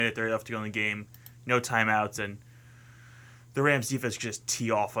They're left to go in the game, no timeouts, and the Rams defense just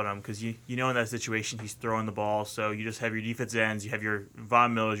tee off on him because you know in that situation he's throwing the ball, so you just have your defense ends, you have your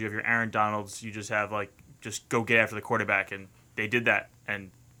Von Millers, you have your Aaron Donalds, you just have just go get after the quarterback, and they did that.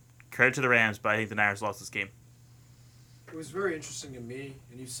 And credit to the Rams, but I think the Niners lost this game. It was very interesting to me,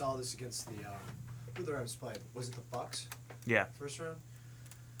 and you saw this against who the Rams played. Was it the Bucks? Yeah. First round.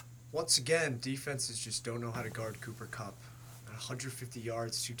 Once again, defenses just don't know how to guard Cooper Kupp. 150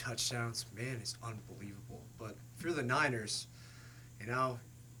 yards, 2 touchdowns. Man, it's unbelievable. But if you're the Niners,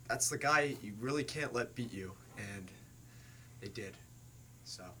 that's the guy you really can't let beat you, and they did.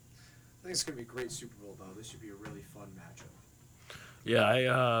 So, I think it's going to be a great Super Bowl, though. This should be a really fun matchup.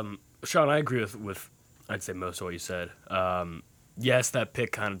 Yeah, Sean, I agree with I'd say most of what you said. Yes, that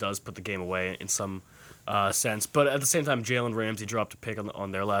pick kind of does put the game away in some sense, but at the same time, Jalen Ramsey dropped a pick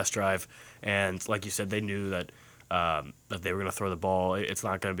on their last drive, and like you said, they knew that they were going to throw the ball. It's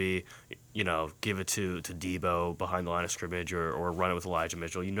not going to be, give it to Debo behind the line of scrimmage or run it with Elijah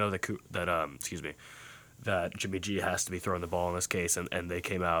Mitchell. You know that Jimmy G has to be throwing the ball in this case, and they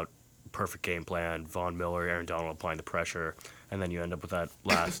came out perfect game plan. Von Miller, Aaron Donald applying the pressure, and then you end up with that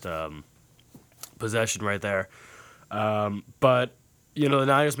last possession right there. But the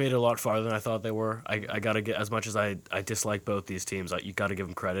Niners made it a lot farther than I thought they were. I got to get, as much as I dislike both these teams, you got to give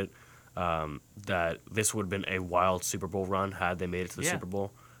them credit. That this would have been a wild Super Bowl run had they made it to the Super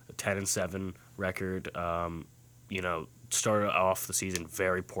Bowl. A 10-7 record. Started off the season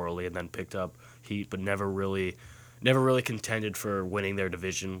very poorly and then picked up heat, but never really contended for winning their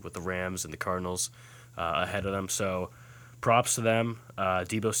division with the Rams and the Cardinals ahead of them. So props to them.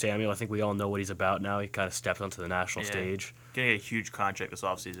 Debo Samuel, I think we all know what he's about now. He kind of stepped onto the national stage. Getting a huge contract this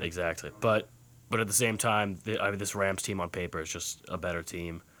offseason. Exactly. But at the same time, this Rams team on paper is just a better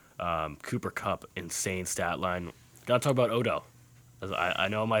team. Cooper Kupp, insane stat line. Got to talk about Odell. I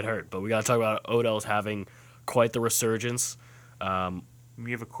know it might hurt, but we got to talk about Odell's having quite the resurgence. You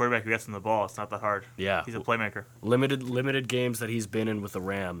have a quarterback who gets on the ball. It's not that hard. Yeah. He's a playmaker. Limited games that he's been in with the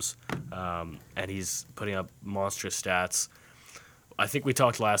Rams, and he's putting up monstrous stats. I think we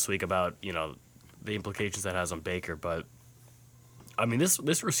talked last week about, the implications that has on Baker, but, I mean,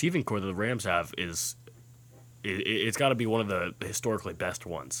 this receiving core that the Rams have it's got to be one of the historically best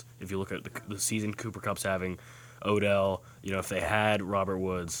ones. If you look at the season Cooper Kupp's having, Odell, if they had Robert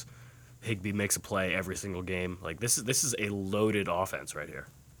Woods, Higbee makes a play every single game. This is a loaded offense right here.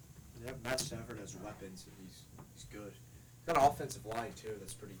 Yeah, Matt Stafford has weapons, and he's good. He's got an offensive line, too,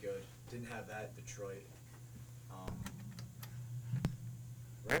 that's pretty good. Didn't have that in Detroit.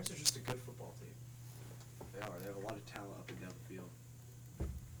 Rams are just a good football team. They are. They have a lot of talent up and down the field.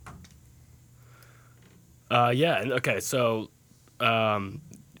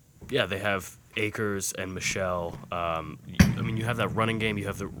 They have Akers and Michelle. You have that running game, you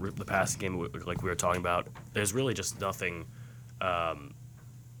have the passing game, like we were talking about. There's really just nothing.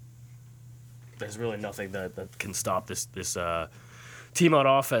 There's really nothing that can stop this team on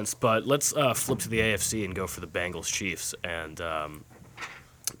offense. But let's flip to the AFC and go for the Bengals Chiefs and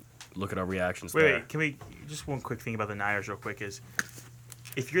look at our reactions there. Wait, can we just one quick thing about the Niners real quick is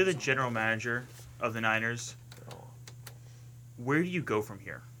if you're the general manager of the Niners, where do you go from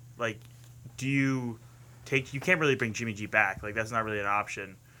here? Do you can't really bring Jimmy G back. That's not really an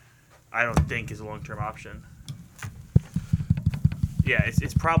option. I don't think is a long-term option. Yeah,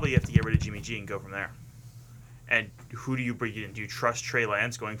 it's probably you have to get rid of Jimmy G and go from there. And who do you bring in? Do you trust Trey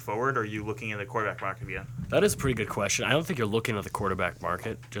Lance going forward, or are you looking at the quarterback market again? That is a pretty good question. I don't think you're looking at the quarterback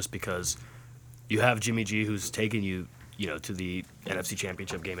market just because you have Jimmy G who's taken you to the NFC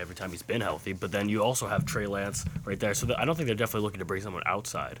Championship game every time he's been healthy, but then you also have Trey Lance right there. So I don't think they're definitely looking to bring someone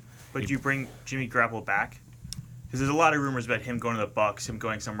outside. But do you bring Jimmy Garoppolo back? Because there's a lot of rumors about him going to the Bucs, him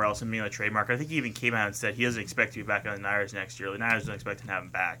going somewhere else, him being on the trade market. I think he even came out and said he doesn't expect to be back on the Niners next year. The Niners don't expect to have him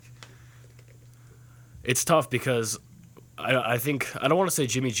back. It's tough because I think I don't want to say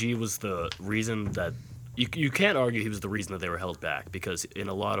Jimmy G was the reason that you can't argue he was the reason that they were held back because in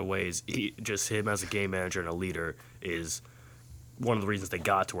a lot of ways him as a game manager and a leader is one of the reasons they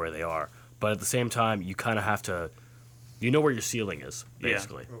got to where they are. But at the same time, you kind of have to where your ceiling is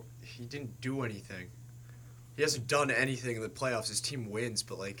basically. Yeah. Well, he didn't do anything. He hasn't done anything in the playoffs. His team wins,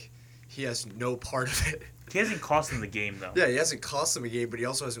 but he has no part of it. He hasn't cost them the game though. Yeah, he hasn't cost them a game, but he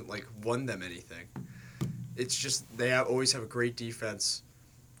also hasn't won them anything. It's just they always have a great defense,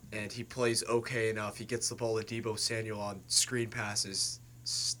 and he plays okay enough. He gets the ball to Debo Samuel on screen passes.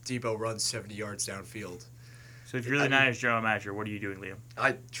 Debo runs 70 yards downfield. So if you're the Niners general manager, what are you doing, Liam?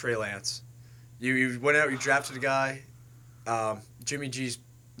 Trey Lance. You went out, you drafted a guy. Jimmy G's.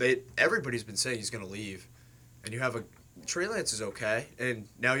 Everybody's been saying he's going to leave, and you have Trey Lance is okay, and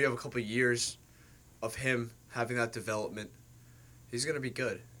now you have a couple of years of him having that development. He's going to be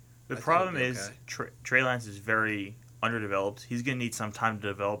good. The I think problem he'll be is okay. Trey Lance is very underdeveloped. He's going to need some time to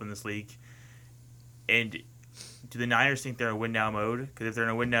develop in this league. And do the Niners think they're in a win now mode? Because if they're in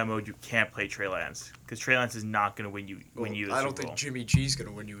a win now mode, you can't play Trey Lance because Trey Lance is not going to win you Well, the I don't Super think Bowl. Jimmy G's going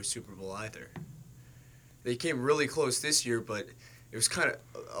to win you a Super Bowl either. They came really close this year, but it was kind of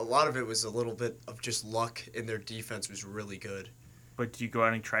a lot of it was a little bit of just luck, and their defense was really good. But do you go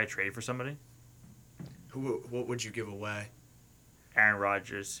out and try to trade for somebody? What would you give away? Aaron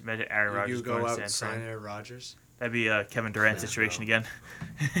Rodgers. Imagine Aaron Rodgers You going go to out San and sign Fran. Aaron Rodgers? That'd be a Kevin Durant Yeah, situation no.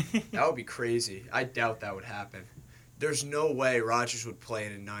 again. That would be crazy. I doubt that would happen. There's no way Rodgers would play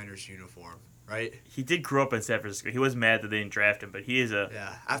in a Niners uniform, right? He did grow up in San Francisco. He was mad that they didn't draft him, but he is a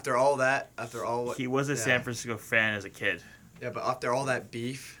Yeah. After all what he was a yeah. San Francisco fan as a kid. Yeah, but after all that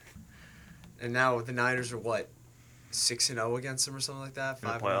beef, and now the Niners are what, 6-0 against them or something like that? In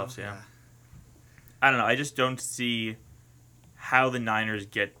the 5-0? playoffs, yeah. I don't know. I just don't see how the Niners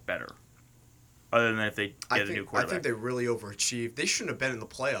get better, other than if they get a new I quarterback. think they really overachieved. They shouldn't have been in the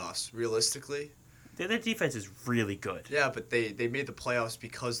playoffs, realistically. Their defense is really good. Yeah, but they made the playoffs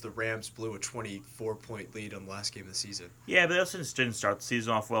because the Rams blew a 24-point lead on the last game of the season. Yeah, but they also just didn't start the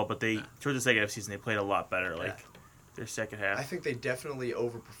season off well. But they Yeah. towards the second half of the season, they played a lot better. Like Yeah. their second half. I think they definitely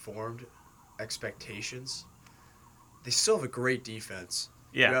overperformed expectations. They still have a great defense.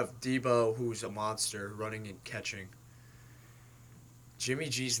 Yeah. You have Debo, who's a monster, running and catching. Jimmy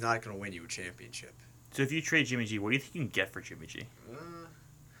G's not going to win you a championship. So if you trade Jimmy G, what do you think you can get for Jimmy G?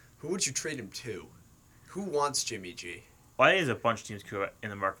 Who would you trade him to? Who wants Jimmy G? Well, I think there's a bunch of teams who are in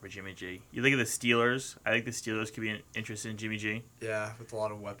the market for Jimmy G. You look at the Steelers. I think the Steelers could be interested in Jimmy G. Yeah, with a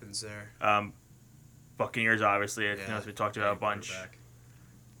lot of weapons there. Buccaneers, obviously. I know as we talked about a bunch.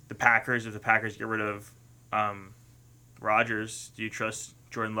 The Packers, if the Packers get rid of Rodgers, do you trust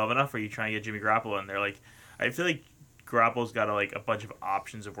Jordan Love enough, or are you trying to get Jimmy Garoppolo in there? Like, I feel like Garoppolo's got a bunch of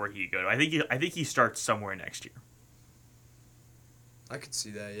options of where he could go to. I think he starts somewhere next year. I could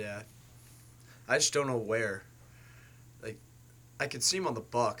see that, yeah. I just don't know where. Like, I could see him on the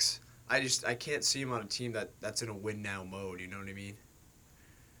Bucks. I can't see him on a team that's in a win now mode. You know what I mean?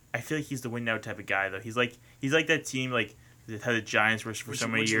 I feel like he's the win now type of guy though. He's like that team like that had the Giants were for so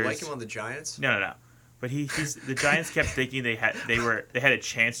many years. Would you like him on the Giants? No. But he's the Giants kept thinking they had a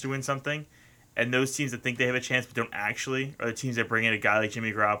chance to win something, and those teams that think they have a chance but don't actually are the teams that bring in a guy like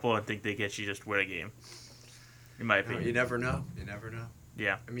Jimmy Garoppolo and think they can actually just win a game. In my opinion. You never know. You never know.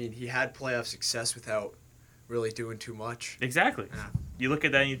 Yeah. I mean, he had playoff success without really doing too much. Exactly. Yeah. You look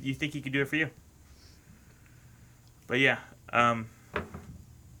at that and you think he could do it for you. But yeah, I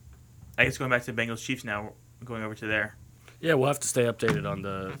guess going back to the Bengals Chiefs now, going over to there. Yeah, we'll have to stay updated on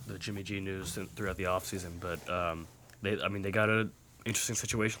the Jimmy G news throughout the offseason. But they got an interesting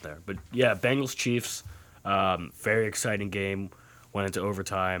situation there. But yeah, Bengals Chiefs, very exciting game. Went into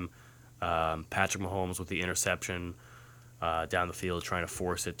overtime. Patrick Mahomes with the interception down the field, trying to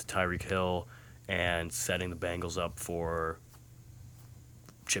force it to Tyreek Hill and setting the Bengals up for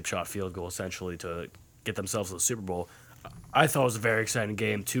chip shot field goal essentially to get themselves to the Super Bowl. I thought it was a very exciting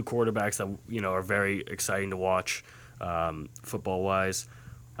game. Two quarterbacks that are very exciting to watch football wise.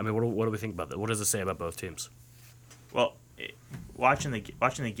 I mean, what do we think about that? What does it say about both teams? Well, watching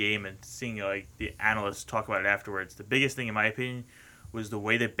the game and seeing the analysts talk about it afterwards, the biggest thing in my opinion was the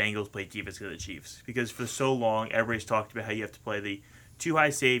way that Bengals played defense against the Chiefs. Because for so long, everybody's talked about how you have to play the two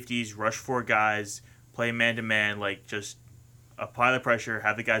high safeties, rush four guys, play man-to-man, just apply the pressure,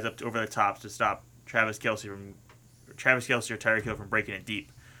 have the guys up over the tops to stop Travis Kelce or Tyreek Hill from breaking it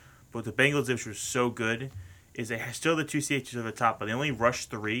deep. But what the Bengals did, which was so good, is they still had the two safeties over the top, but they only rushed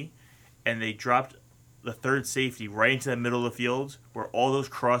three, and they dropped the third safety right into the middle of the field, where all those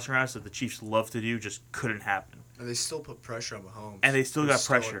crossing routes that the Chiefs love to do just couldn't happen. And they still put pressure on Mahomes. And they still got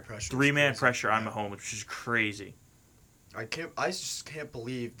pressure. It's 3-man crazy. pressure on Yeah. Mahomes, which is crazy. I just can't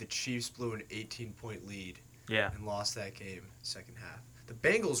believe the Chiefs blew an 18-point lead Yeah. and lost that game second half. The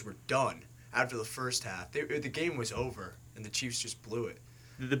Bengals were done after the first half. The game was over, and the Chiefs just blew it.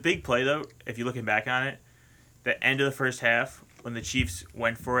 The big play, though, if you're looking back on it, the end of the first half, when the Chiefs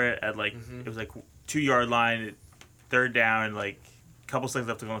went for it at, it was 2-yard line, third down, a couple seconds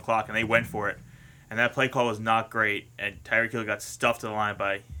left to go on the clock, and they went for it. And that play call was not great, and Tyreek Hill got stuffed to the line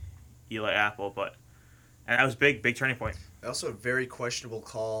by Eli Apple, and that was big turning point. Also a very questionable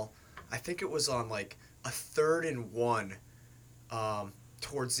call. I think it was on a 3rd and 1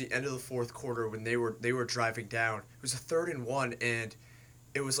 towards the end of the fourth quarter when they were driving down. It was a 3rd and 1, and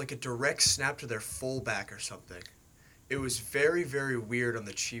it was a direct snap to their fullback or something. it was very, very weird on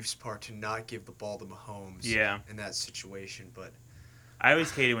the Chiefs' part to not give the ball to Mahomes Yeah. in that situation. But I always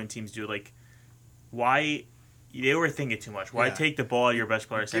hated when teams do it. Like, why they overthink it too much. Why Yeah. take the ball to your best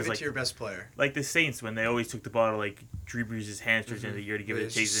player? give it like, to your best player. like the Saints when they always took the ball to like Drew Brees' hands towards the end of the year to give it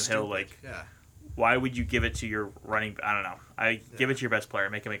It's to just Taysom Hill. stupid. Like, yeah. why would you give it to your running? I don't know. Give Yeah. it to your best player.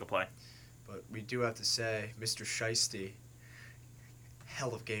 Make him make a play. But we do have to say, Mr. Shiesty,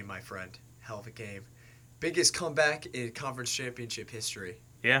 hell of a game, my friend. Hell of a game. Biggest comeback in conference championship history.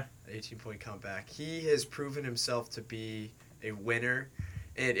 Yeah. 18-point comeback. He has proven himself to be a winner.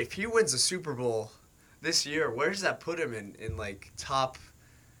 And if he wins the Super Bowl this year, where does that put him in like top?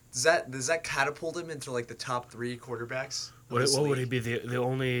 Does that catapult him into like the top 3 quarterbacks? of What this would he league? be the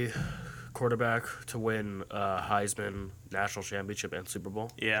only quarterback to win Heisman, national championship, and Super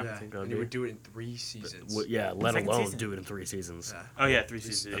Bowl? Yeah. Yeah, think that'd and he be- would do it in 3 seasons. Let Second alone season. do it in 3 seasons. Yeah. Oh yeah, 3 That's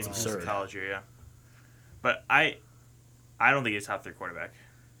seasons. It's absurd. college year. Yeah. But I don't think he's top 3 quarterback.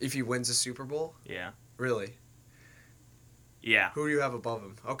 If he wins the Super Bowl, Yeah. really, Yeah. who do you have above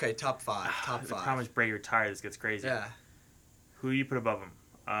him? Okay, top 5. Top The 5. problem is Brady retired. This gets crazy. Yeah, Who do you put above him?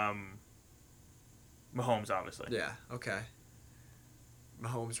 Mahomes, obviously. yeah, okay.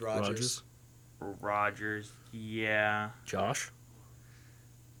 Mahomes, Rodgers. Rodgers, yeah. Josh?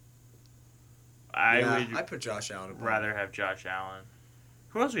 I I put Josh Allen above. rather have Josh Allen.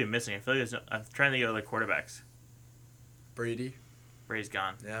 Who else are we missing? I feel like I'm trying to think of other quarterbacks. Brady. Brady's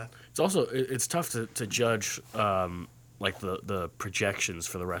gone. Yeah. It's also it's tough to judge like the projections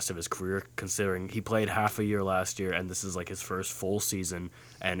for the rest of his career, considering he played half a year last year and this is like his first full season,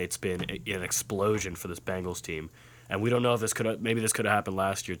 and it's been an explosion for this Bengals team. And we don't know if this could have happened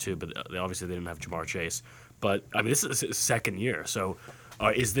last year too, but obviously they didn't have Jamar Chase. But I mean, this is his second year, so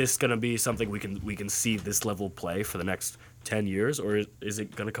is this going to be something we can see this level of play for the next 10 years, or is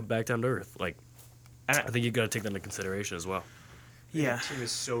it going to come back down to earth? Like, And I think you got to take that into consideration as well. Yeah. The team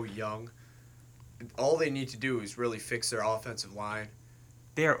is so young. All they need to do is really fix their offensive line.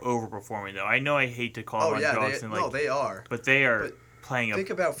 They are overperforming though. I know I hate to call them underdogs, they are. but they are But playing Think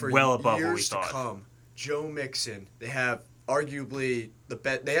about for well above what we years to thought. come. Joe Mixon. They have arguably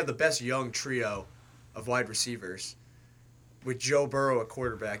They have the best young trio of wide receivers. With Joe Burrow at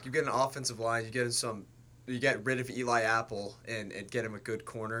quarterback, you get an offensive line. You get rid of Eli Apple and get him a good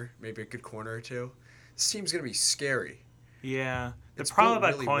corner, maybe a good corner or two. This team's gonna be scary. Yeah. The It's problem built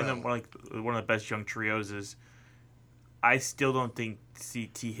about really calling well. them one of the best young trios is I still don't see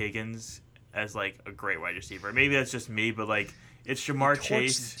T. Higgins as like a great wide receiver. Maybe that's just me, but like it's Jamar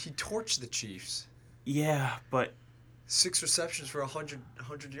Chase. He torched the Chiefs. Yeah, but 6 receptions for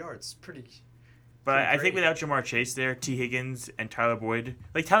 100 yards. Pretty. I think great. without Jamar Chase there, T. Higgins and Tyler Boyd,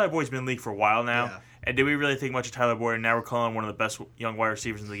 like Tyler Boyd's been in the league for a while now, Yeah. and did we really think much of Tyler Boyd? And now we're calling him one of the best young wide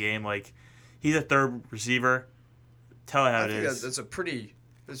receivers in the game. Like he's a third receiver. Tell it how I it think is. that's a pretty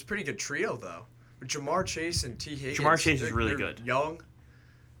good trio though. With Jamar Chase and T. Higgins. Jamar Chase is they're- really they're good. Young.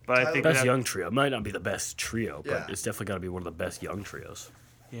 But I Tyler- think Best without- young trio. Might not be the best trio, but Yeah. it's definitely got to be one of the best young trios.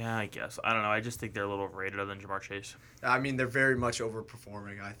 Yeah, I guess. I don't know. I just think they're a little overrated other than Jamar Chase. I mean, they're very much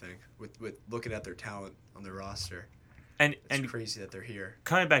overperforming. I think with looking at their talent on their roster, And it's crazy that they're here.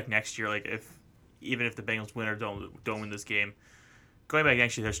 coming back next year, like even if the Bengals win or don't win this game, going back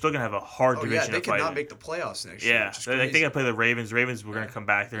next year, they're still gonna have a hard Oh yeah, division they to fight. cannot in. make the playoffs next year. Yeah, Which is they crazy. gotta play the Ravens. Ravens were Yeah. gonna come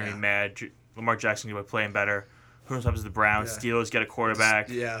back. They're gonna Yeah. be mad. Lamar Jackson gonna be playing better. Who knows what happens to the Browns? Yeah. Steelers get a quarterback.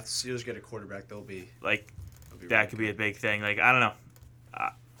 Yeah, if Steelers get a quarterback, they'll be. Like They'll be that really could be a good. big thing. Like I don't know.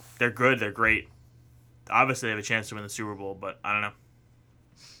 They're good. They're great. Obviously, they have a chance to win the Super Bowl, but I don't know.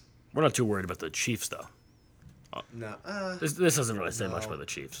 We're not too worried about the Chiefs, though. No, This doesn't really say much No. about the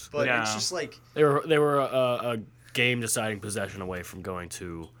Chiefs. but No. it's just like They were a game-deciding possession away from going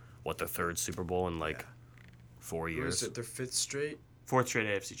to their third Super Bowl in like 4 what years. is it? Their 5th straight, Fourth straight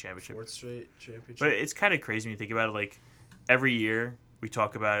AFC Championship. 4th straight championship. But it's kind of crazy when you think about it. Like every year we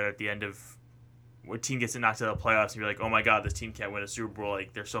talk about it at the end of what team gets knocked out of the playoffs, and you're like, oh my god, this team can't win a Super Bowl.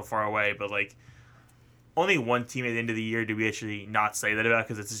 Like they're so far away. But like only one team at the end of the year do we actually not say that about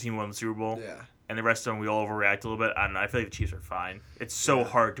because it's the team who won the Super Bowl. Yeah, And the rest of them we all overreact a little bit. I don't know. I feel like the Chiefs are fine. It's so Yeah.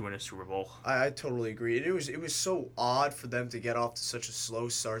 hard to win a Super Bowl. I totally agree. And it was so odd for them to get off to such a slow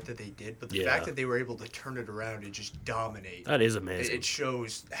start that they did. But the Yeah. fact that they were able to turn it around and just dominate. That is It, amazing. it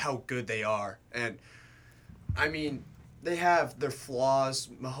shows how good they are. And, I mean, they have their flaws.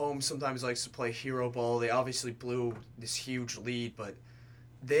 Mahomes sometimes likes to play hero ball. They obviously blew this huge lead, but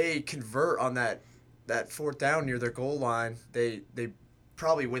they convert on that 4th down near their goal line. They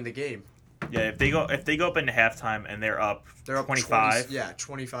probably win the game. Yeah, if they go up into halftime and they're up They're up 25,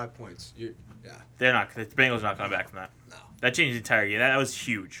 25 points. they're not. The Bengals are not coming back from that. No. That changed the entire game. That was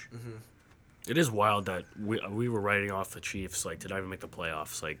huge. It is wild that we were writing off the Chiefs like to not even make the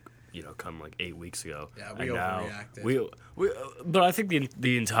playoffs like come like 8 weeks ago. Yeah, we and now overreacted. but I think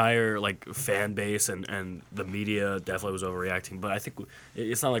the entire like fan base and the media definitely was overreacting. But I think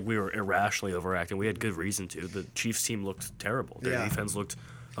it's not like we were irrationally overreacting. We had good reason to. The Chiefs team looked terrible. Their Yeah. defense looked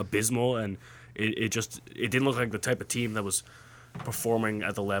abysmal, and it didn't look like the type of team that was performing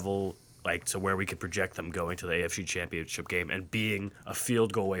at the level like to where we could project them going to the AFC Championship game and being a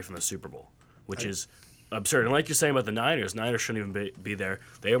field goal away from the Super Bowl, which is absurd. And like you're saying about the Niners shouldn't even be there.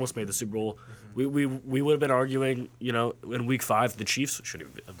 They almost made the Super Bowl. We would have been arguing, in Week 5, the Chiefs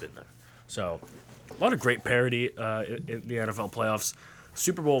shouldn't have been there. So a lot of great parity in the NFL playoffs.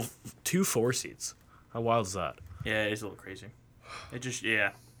 Super Bowl 2 4 seeds. How wild is that? Yeah, it's a little crazy. It just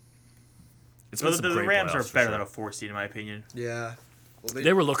It's Well, been some the great Rams are playoffs for better sure. than a 4 seed in my opinion. Yeah. Well,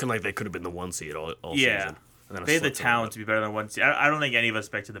 They were looking like they could have been the 1 seed all Yeah. season. And then it They had the slipped a little talent bit. to be better than 1 seed. I don't think any of us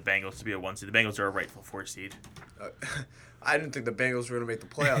expected the Bengals to be a 1 seed. The Bengals are a rightful 4 seed. I didn't think the Bengals were going to make the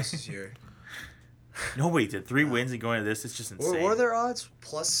playoffs this year. Nobody did. 3 wins and going to this, it's just insane. What are their odds?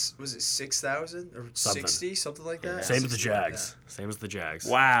 Plus, was it 6,000 or Something. 60, something like that? Same as the 60 like Jags. Same as the Jags.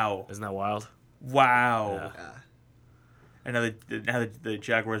 Wow. Isn't that wild? Wow. Yeah. that. Yeah. And now the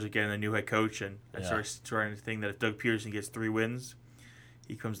Jaguars are getting a new head coach, and I Yeah. starting to think that if Doug Peterson gets 3 wins,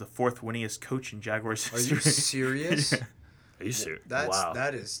 he becomes the 4th winningest coach in Jaguars Are history. you serious? Yeah. Are you serious? That's Wow.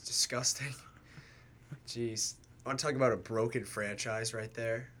 that is disgusting. Jeez, I want to talk about a broken franchise right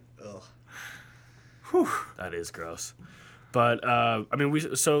there. Ugh. Whew. That is gross. But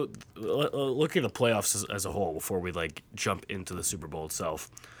looking at the playoffs as a whole before we like jump into the Super Bowl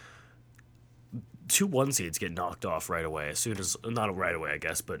itself. 2 1 seeds get knocked off right away as soon as not right away I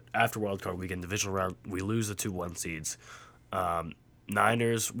guess, but after wildcard weekend divisional round we lose the 2 1 seeds.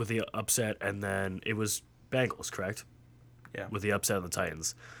 Niners with the upset, and then it was Bengals, correct? Yeah. With the upset of the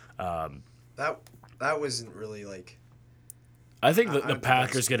Titans. That wasn't really like. I think I the don't think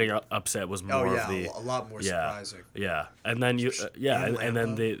Packers that's- getting upset was more Oh yeah, of the a lot more surprising. Yeah, and then you and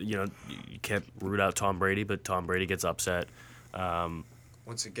then Lambeau. you can't root out Tom Brady, but Tom Brady gets upset.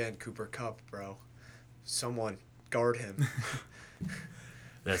 Once again, Cooper Kupp, bro. Someone guard him.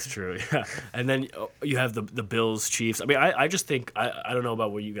 That's true. Yeah, and then you have the Bills Chiefs. I mean, I just think I don't know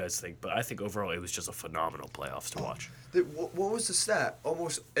about what you guys think, but I think overall it was just a phenomenal playoffs to watch. What was the stat?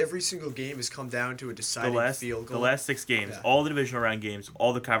 Almost every single game has come down to a deciding field goal. The last 6 games, Yeah. all the divisional round games,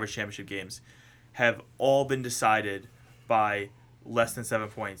 all the conference championship games, have all been decided by less than 7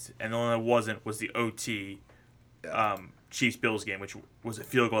 points, and the only one that wasn't was the OT Yeah. Chiefs-Bills game, which was a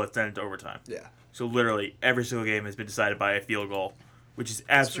field goal that sent into overtime. Yeah. So literally every single game has been decided by a field goal, which is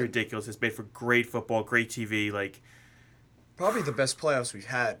absolutely ridiculous. It's made for great football, great TV. Like, Probably the best playoffs we've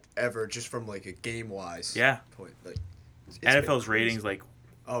had ever, just from like a game wise. Yeah. Point. Like, it's NFL's been ratings, crazy. like,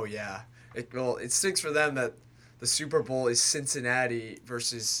 Oh yeah. It stinks for them that the Super Bowl is Cincinnati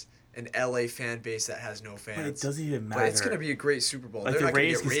versus an LA fan base that has no fans. but it doesn't even matter. But it's gonna be a great Super Bowl. Like, They're the not gonna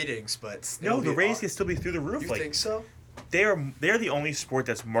Rays get can- ratings, but No, it'll the be Rays aw- can still be through the roof. You Like, think so? they're the only sport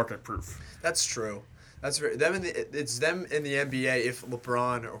that's market proof. That's true. That's it's them in the NBA if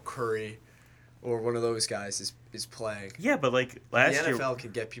LeBron or Curry or one of those guys is playing. Yeah, but like The last year, NFL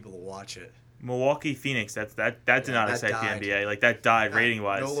can get people to watch it. Milwaukee Phoenix, that did not that excite died. the NBA. Like, that died rating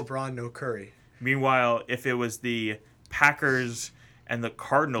wise. No LeBron, no Curry. Meanwhile, if it was the Packers and the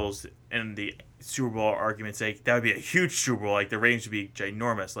Cardinals in the Super Bowl argument's sake, that would be a huge Super Bowl. Like, the ratings would be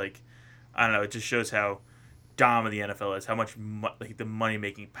ginormous. Like, I don't know. It just shows how dominant the NFL is. How much like the money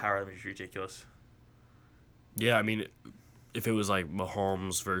making power of them is ridiculous. Yeah, I mean, if it was like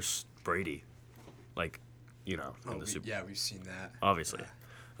Mahomes versus Brady, like, in the Super Yeah, we've seen that. obviously.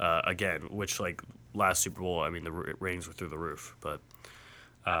 Again, which like last Super Bowl, I mean the ratings were through the roof. But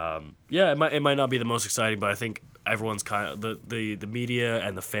yeah, it might not be the most exciting, but I think everyone's kind of the media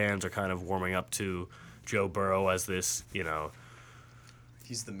and the fans are kind of warming up to Joe Burrow as this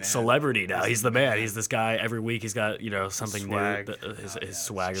He's the man. celebrity now. He's the man. He's this guy. Every week he's got something Swag. new, his his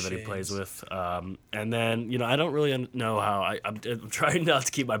swagger that he plays chains. with. And then I don't really know how. I'm trying not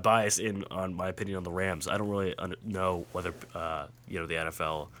to keep my bias in on my opinion on the Rams. I don't really know whether the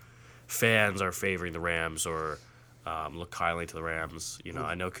NFL fans are favoring the Rams or look kindly to the Rams.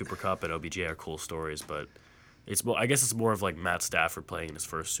 I know Cooper Kupp and OBJ are cool stories, but I guess it's more of like Matt Stafford playing in his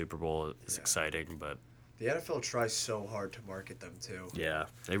first Super Bowl is exciting, but. The NFL tries so hard to market them too. Yeah,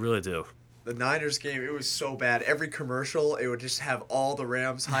 they really do. The Niners game, it was so bad. Every commercial, it would just have all the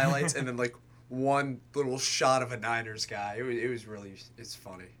Rams highlights and then like one little shot of a Niners guy. It was really, it's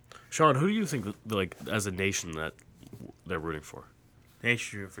funny. Sean, who do you think, like, as a nation that they're rooting for? They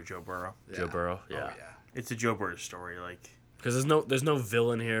should root for Joe Burrow. Joe Burrow? Oh, Yeah. yeah. It's a Joe Burrow story. Like, Because there's no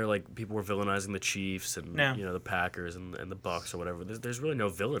villain here. Like people were villainizing the Chiefs and No. the Packers and the Bucks or whatever. There's really no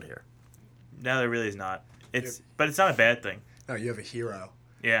villain here. No, there really is not. But it's not a bad thing. No, you have a hero.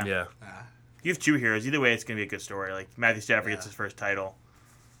 Yeah. Yeah. You have two heroes. Either way, it's gonna be a good story. Like Matthew Stafford gets Yeah. his first title.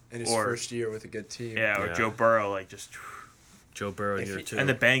 In his Or- first year with a good team. Yeah, or Yeah. Joe Burrow, like just. Joe Burrow If year he- two. And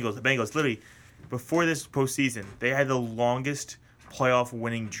the Bengals, literally, before this postseason, they had the longest playoff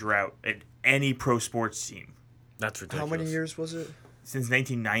winning drought at any pro sports team That's How ridiculous. many years was it? since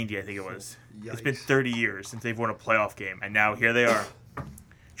 1990. I think it was. It's been Yikes. 30 years since they've won a playoff game, and now here they are.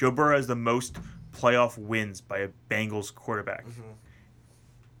 Joe Burrow has the most playoff wins by a Bengals quarterback,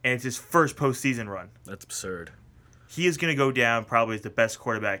 and it's his first postseason run. That's absurd. He is going to go down probably as the best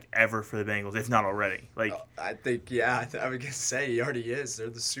quarterback ever for the Bengals, if not already. Like, I think, yeah, I was going to say he already is. They're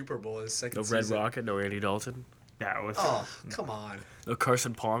the Super Bowl in his second No season. Red Rocket. No Andy Dalton. that was. Oh, come on. No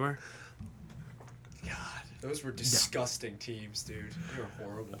Carson Palmer. God, those were disgusting teams, dude. They were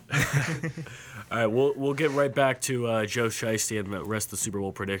horrible. All right, we'll get right back to Joe Shiesty and the rest of the Super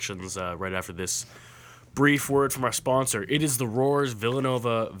Bowl predictions right after this brief word from our sponsor. It is the Roar's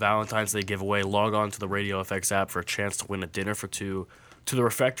Villanova Valentine's Day giveaway. Log on to the Radio FX app for a chance to win a dinner for two to the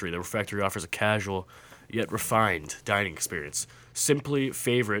Refectory. The Refectory offers a casual yet refined dining experience. Simply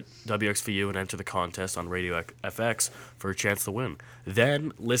favorite WXVU and enter the contest on Radio FX for a chance to win.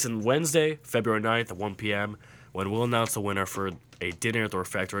 Then listen Wednesday, February 9th at 1 p.m. when we'll announce the winner for a dinner at the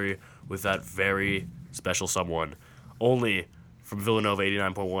Refectory with that very special someone. Only from Villanova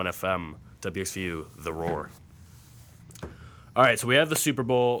 89.1 FM, WXVU, The Roar. All right, so we have the Super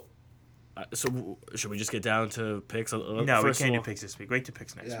Bowl. So should we just get down to picks? no, we First of can't do all- picks this week. Wait to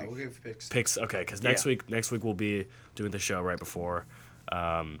picks next Yeah, week. we'll give picks. Picks, okay, because Yeah. next week we'll be doing the show right before.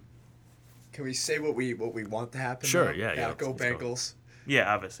 Can we say what we want to happen? Sure, though? yeah, Go let's go. Bengals.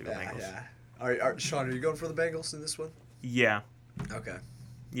 Yeah, obviously the Yeah, Bengals. yeah. All right, Sean, are you going for the Bengals in this one? Yeah. Okay.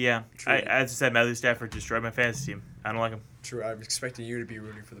 Yeah. True. As I said, Matthew Stafford destroyed my fantasy team. I don't like him. True. I'm expecting you to be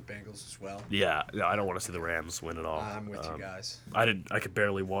rooting for the Bengals as well. Yeah, no, I don't want to see the Rams win at all. I'm with you guys. I could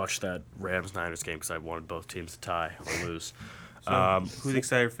barely watch that Rams Niners game because I wanted both teams to tie or lose. Who's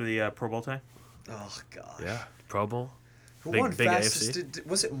excited for the Pro Bowl tie? Oh God. Yeah, Pro Bowl. Who Big- won big fastest? AFC?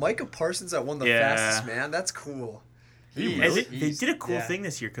 Was it Micah Parsons that won the Yeah. fastest man? That's cool. He And really? they did a cool thing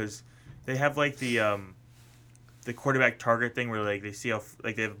this year because they have like the quarterback target thing where like they see how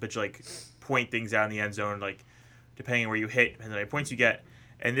like they have a bunch of like point things out in the end zone like depending on where you hit and how many points you get.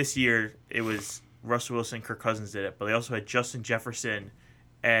 And this year it was Russell Wilson and Kirk Cousins did it, but they also had Justin Jefferson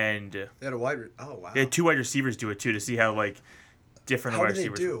and They had a oh wow. they had two wide receivers do it too to see how like different How wide did they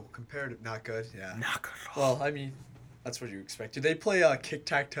receivers. do compared to not good? Yeah. Not good at all. Well, I mean, that's what you expect. Did they play kick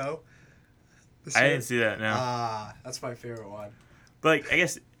tack toe? I didn't see that. No. Ah, that's my favorite one. But like, I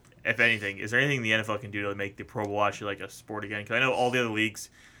guess if anything, is there anything the NFL can do to make the Pro Bowl actually like a sport again? Because I know all the other leagues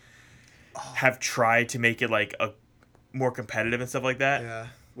have tried to make it like a more competitive and stuff like that. Yeah.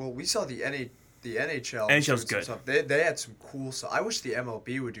 Well, we saw the NHL. NHL's doing some good. Stuff. They had some cool stuff. I wish the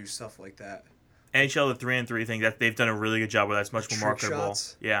MLB would do stuff like that. NHL, the 3-on-3 thing, that they've done a really good job with. That's much more Trick marketable.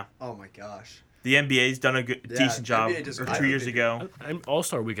 shots? Yeah, Oh my gosh. the NBA's done a good, Yeah, decent job. NBA does- Or I 2 years think- ago. And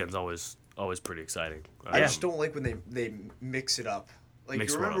All-Star Weekend's always pretty exciting. I Yeah. just don't like when they mix it up. Like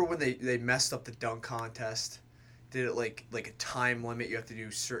Mix you what remember up? when they messed up the dunk contest? Did it like a time limit? You have to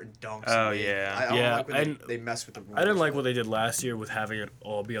do certain dunks. Oh, and yeah. I don't Yeah, like when and they mess with the rules. I didn't like but- what they did last year with having it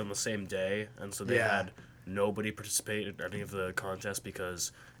all be on the same day, and so they Yeah. had nobody participate in any of the contests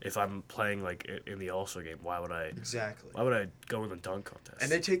because if I'm playing like in the All-Star game, why would I Exactly. go in the dunk contest? And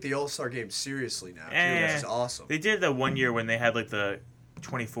they take the All-Star game seriously now, too, Eh. which is awesome. They did that one year when they had like the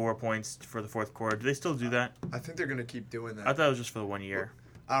 24 points for the fourth quarter. Do they still do that? I think they're gonna keep doing that. I thought it was just for the 1 year.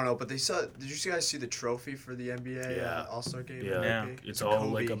 I don't know, but they saw. Did you guys see the trophy for the NBA Yeah. All-Star game? yeah, Yeah. MVP? it's all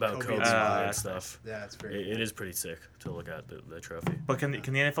like about Kobe and inspired. and stuff. Yeah, it's very. It is pretty sick to look at the trophy. But can the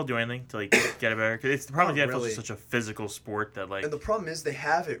NFL do anything to like get it better? Because it's the problem with Not the NFL is really. it's such a physical sport that like And the problem is they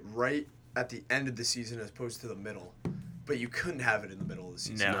have it right at the end of the season as opposed to the middle, but you couldn't have it in the middle of the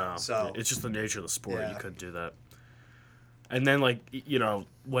season. No. No, So it's just the nature of the sport. Yeah. You couldn't do that. And then, like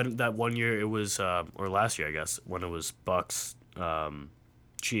when that 1 year it was, or last year I guess, when it was Bucks,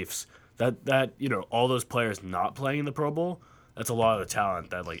 Chiefs. That all those players not playing in the Pro Bowl. That's a lot of the talent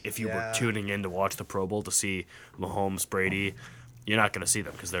that like if you Yeah. were tuning in to watch the Pro Bowl to see Mahomes, Brady, you're not going to see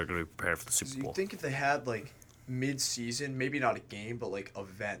them because they're going to be prepared for the Super you Bowl. think if they had like mid-season, maybe not a game, but like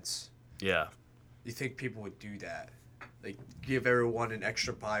events, Yeah. you think people would do that? Like give everyone an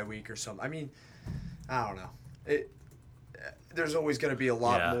extra bye week or something. I mean, I don't know. There's always going to be a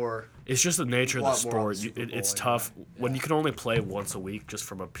lot Yeah. more. It's just the nature of the lot more on the sport. Super Bowl It's anyway. tough when Yeah. you can only play once a week, just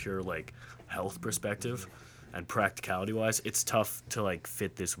from a pure like health perspective. and practicality wise, it's tough to like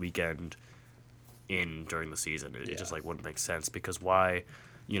fit this weekend in during the season. It just like wouldn't make sense because why,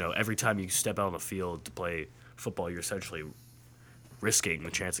 every time you step out on the field to play football, you're essentially risking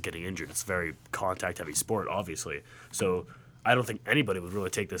the chance of getting injured. It's a very contact heavy sport, obviously. So I don't think anybody would really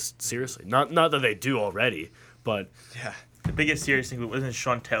take this seriously. Not that they do already, but Yeah. The biggest serious thing wasn't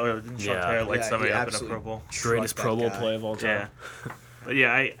Sean Taylor. Didn't Sean Yeah. Taylor light Yeah, somebody he up in a absolutely Pro Bowl? greatest Truck Pro that Bowl guy. play of all time. Yeah. But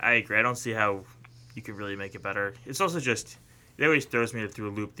yeah, I agree. I don't see how you could really make it better. It's also just, it always throws me through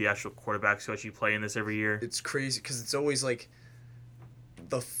a loop, the actual quarterbacks who actually play in this every year. It's crazy because it's always like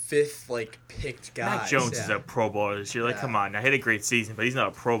the fifth picked guy. Mac Jones is a Pro Bowler this year. Like, Yeah. come on. Now, he had a great season, but he's not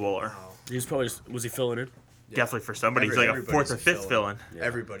a Pro Bowler. Wow. He's probably was he filling in? Yeah. Definitely for somebody. He's like a Everybody's fourth or a fifth fill-in. fill-in. Yeah.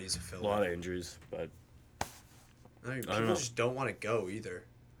 Everybody's a A fill. lot of injuries, but People know. just don't want to go either.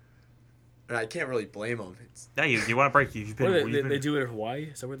 And I can't really blame them. It's, Yeah, you want to break. You've been. what do you've they been- do it in Hawaii?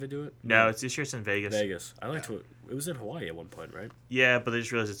 Is that where they do it? No, it's this year. It's in Vegas. Vegas. I liked it. It was in Hawaii at one point, right? Yeah, but they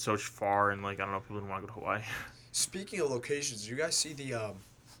just realized it's so far, and like I don't know, people didn't want to go to Hawaii. speaking of locations, you guys see the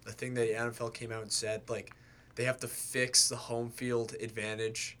thing that the NFL came out and said they have to fix the home field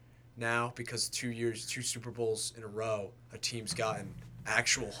advantage now because 2 Super Bowls in a row, a team's gotten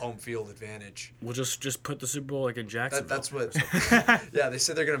actual home field advantage. We'll just put the Super Bowl like in Jacksonville. That's what. Yeah, they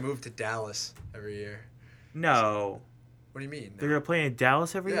said they're gonna move to Dallas every year. No, What do you mean? they're gonna play in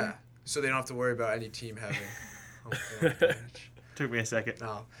Dallas every Yeah, year. so they don't have to worry about any team having home field advantage. Took me a second.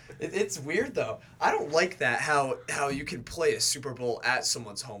 No, it's weird though. I don't like that how you can play a Super Bowl at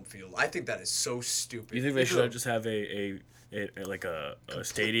someone's home field. I think that is so stupid. You think they Even should though just have a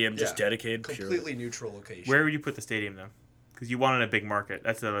stadium just yeah, dedicated purely completely neutral location? Where would you put the stadium though? Because you want it in a big market.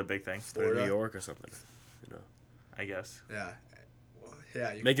 That's another big thing, for Florida? New York or something? I guess. Yeah, well,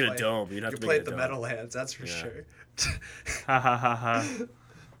 yeah. You Make can it a play- dome. You'd have You to play make at it the a dome. Meadowlands, that's for Yeah. sure. Ha ha ha ha.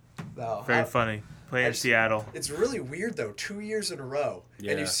 No, Very funny. Play I in just- Seattle. It's really weird though. 2 years in a row, and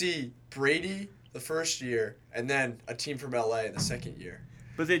Yeah. you see Brady the first year, and then a team from LA the second year.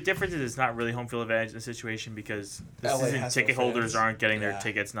 But the difference is it's not really home field advantage in this situation because the LA season has no ticket holders fans. aren't getting their Yeah.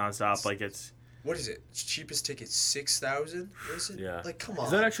 tickets nonstop. Like it's What is it? Cheapest ticket 6,000. Is it? Yeah. Like, come on.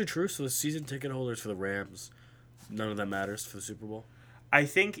 Is that actually true? So the season ticket holders for the Rams, none of that matters for the Super Bowl. I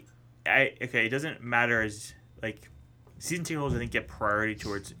think it doesn't matter as like season ticket holders I think get priority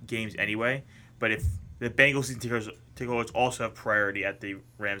towards games anyway. But if the Bengals season ticket holders also have priority at the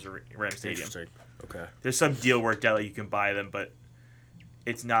Rams Stadium. Interesting. Okay. There's some deal worked out that you can buy them, but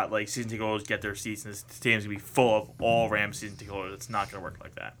it's not like season ticket holders get their seats and the stadium's gonna be full of all Rams season ticket holders. It's not gonna work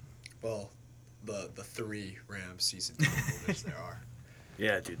like that. Well, the 3 Rams season ticket holders there are.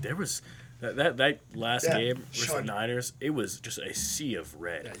 Yeah, dude. There was that last Yeah, game versus the Sean- Niners. It was just a sea of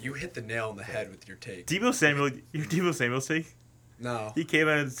red. Yeah, you hit the nail on the head with your take. Debo Samuel, your Debo Samuel take. No. He came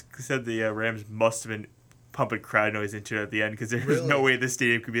out and said the Rams must have been pumping crowd noise into it at the end because there's Really? no way this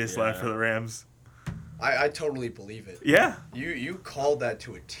stadium could be this loud Yeah. for the Rams. I totally believe it. Yeah. You called that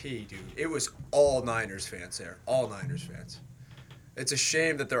to a T, dude. It was all Niners fans there. All Niners fans. It's a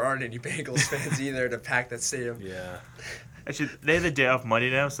shame that there aren't any Bengals fans either to pack that stadium. Yeah. Actually, they have the day off Monday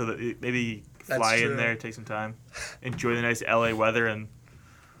now, so that maybe That's fly true. in there, take some time, enjoy the nice LA weather, and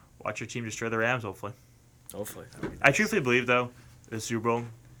watch your team destroy the Rams, hopefully. Hopefully. I truthfully believe, though, the Super Bowl,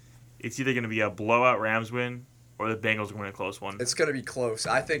 it's either going to be a blowout Rams win or the Bengals are going to win a close one. It's going to be close.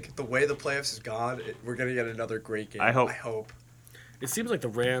 I think the way the playoffs has gone, we're going to get another great game. I hope. It seems like the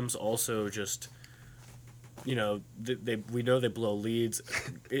Rams also just, we know they blow leads.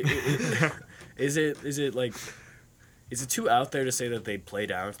 Is it too out there to say that they play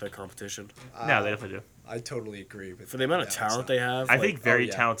down to their competition No, they definitely do. I totally agree. But for the amount of yeah, talent it's they have? I like- think very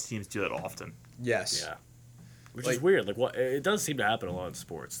yeah. talented teams do that often. not- Yes. Yeah. Which is Like- weird. Like what it does seem to happen a lot in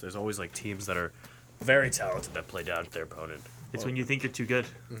sports. There's always like teams that are very talented that play down to their opponent. It's when you think you're too good.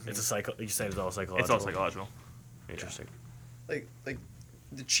 It's a cycle. You say it's all psychological. It's all psychological. Interesting. Like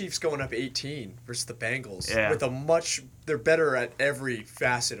the Chiefs going up 18 versus the Bengals. Yeah. They're better at every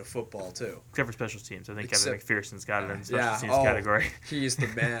facet of football too. Except for special teams. I think Except- Kevin McPherson's got it in the special Yeah. teams Oh, category. he is the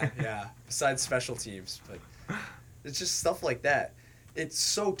man. Yeah. Besides special teams, but it's just stuff like that. It's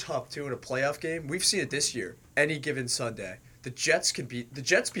so tough too in a playoff game. We've seen it this year. Any given Sunday, the Jets beat the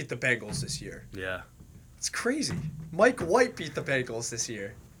Bengals this year. Yeah. It's crazy. Mike White beat the Bengals this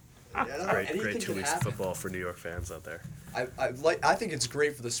year. You know, Great anything 2 can weeks of happen. football for New York fans out there. I think it's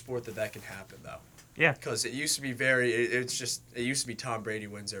great for the sport that can happen though. Yeah. Because it used to be it used to be Tom Brady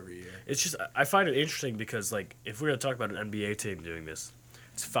wins every year. It's just I find it interesting because like if we're gonna talk about an NBA team doing this,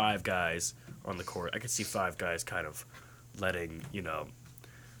 it's 5 guys on the court. I could see 5 guys kind of letting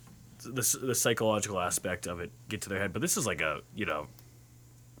the psychological aspect of it get to their head. But this is like a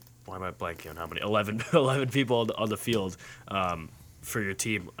why am I blanking on how many 11, 11 people on the field for your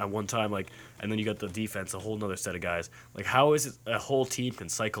team at one time, like, and then you got the defense, a whole nother set of guys. Like, how is it a whole team can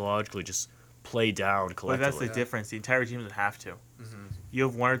psychologically just play down But collectively? that's the difference. The entire team doesn't have to. You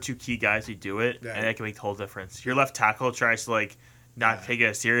have one or two key guys who do it, Yeah. and that can make the whole difference. Your left tackle tries to not take it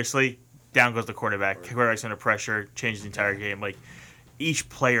as seriously. Down goes the quarterback. Quarterback's under pressure, changes the entire game. Like, each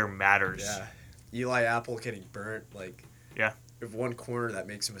player matters. Yeah. Eli Apple getting burnt. Like, Yeah. if one corner that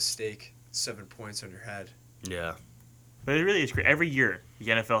makes a mistake, 7 points on your head. Yeah. But it really is great. Every year,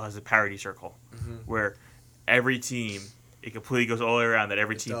 the NFL has a parity circle where every team, it completely goes all the way around that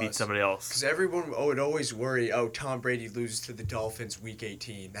every team beats does. somebody else. Because everyone would always worry, Tom Brady loses to the Dolphins week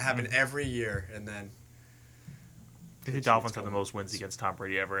 18. That happened every year, and then The Dolphins have the most wins against Tom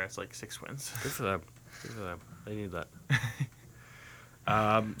Brady ever, and it's like 6 wins. Good for them. Good for them. They need that.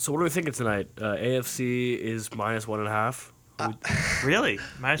 So what are we thinking tonight? AFC is -1.5. Really?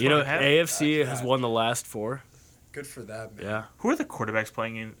 Minus You know, 1.5? AFC has won the last 4. good for them, man. Yeah. Who are the quarterbacks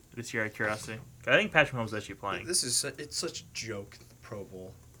playing in this year, out of curiosity? I think Patrick Mahomes is actually playing. It's such a joke, the Pro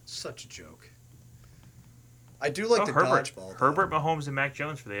Bowl. Such a joke. I do like the Herbert. dodgeball. though. Herbert, Mahomes, and Mac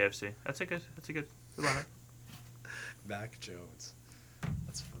Jones for the AFC. That's a good lineup. Mac Jones.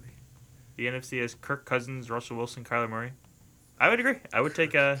 That's funny. The NFC has Kirk Cousins, Russell Wilson, Kyler Murray. I would agree. I would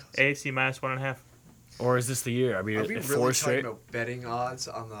take AFC -1.5. Or is this the year? I mean, Are we if really 4 talking straight. about betting odds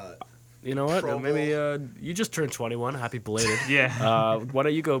on the... You know what? Pro Maybe you just turned 21. Happy belated. Yeah. Why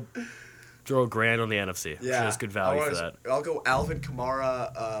don't you go throw a grand on the NFC? Yeah. That's good value for that. I'll go Alvin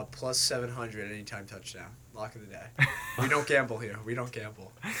Kamara plus 700 anytime touchdown. Lock of the day. We don't gamble here. We don't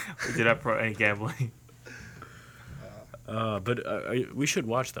gamble. We did not pro any gambling. But we should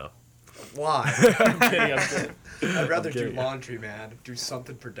watch though. Why? I'm kidding. I'd rather do kidding. laundry, man. Do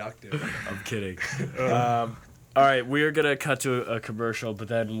something productive. I'm kidding. All right, we're gonna cut to a commercial, but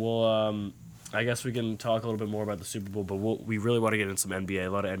then we'll. I guess we can talk a little bit more about the Super Bowl, but we really want to get into some NBA. A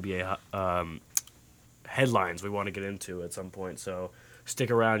lot of NBA headlines we want to get into at some point. So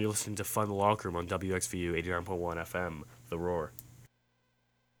stick around. You're listening to Fun the Locker Room on WXVU 89.1 FM, The Roar.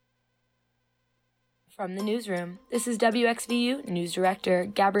 From the newsroom, this is WXVU News Director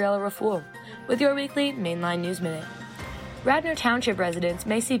Gabriella Raful with your weekly Mainline News Minute. Radnor Township residents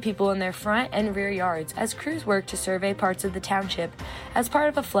may see people in their front and rear yards as crews work to survey parts of the township as part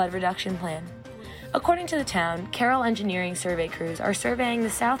of a flood reduction plan. According to the town, Carroll Engineering survey crews are surveying the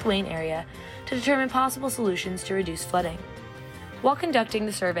South Wayne area to determine possible solutions to reduce flooding. While conducting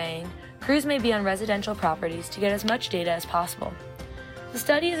the surveying, crews may be on residential properties to get as much data as possible. The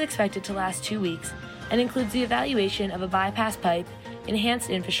study is expected to last 2 weeks and includes the evaluation of a bypass pipe, enhanced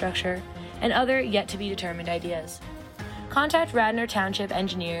infrastructure, and other yet-to-be-determined ideas. Contact Radnor Township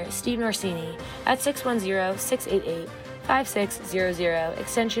Engineer Steve Norsini at 610-688-5600,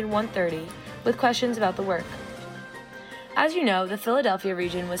 extension 130, with questions about the work. As you know, the Philadelphia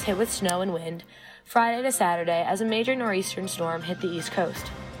region was hit with snow and wind Friday to Saturday as a major nor'eastern storm hit the East Coast.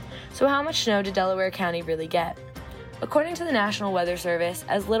 So how much snow did Delaware County really get? According to the National Weather Service,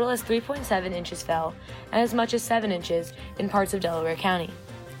 as little as 3.7 inches fell and as much as 7 inches in parts of Delaware County.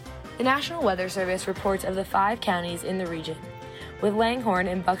 The National Weather Service reports of the 5 counties in the region, with Langhorne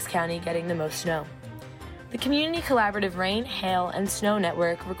and Bucks County getting the most snow. The Community Collaborative Rain, Hail, and Snow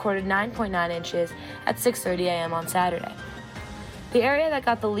Network recorded 9.9 inches at 6:30 a.m. on Saturday. The area that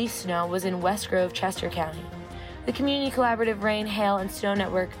got the least snow was in West Grove, Chester County. The Community Collaborative Rain, Hail, and Snow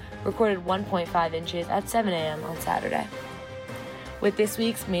Network recorded 1.5 inches at 7 a.m. on Saturday. With this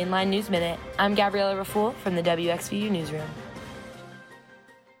week's Mainline News Minute, I'm Gabriella Raful from the WXVU Newsroom.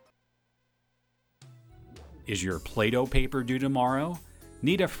 Is your Play-Doh paper due tomorrow?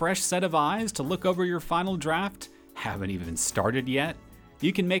 Need a fresh set of eyes to look over your final draft? Haven't even started yet?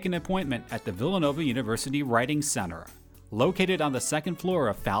 You can make an appointment at the Villanova University Writing Center. Located on the second floor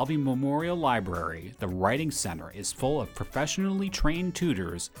of Falvey Memorial Library, the Writing Center is full of professionally trained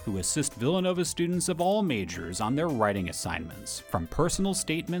tutors who assist Villanova students of all majors on their writing assignments, from personal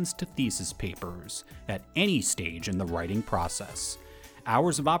statements to thesis papers, at any stage in the writing process.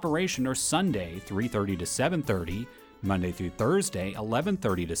 Hours of operation are Sunday 3:30 to 7:30, Monday through Thursday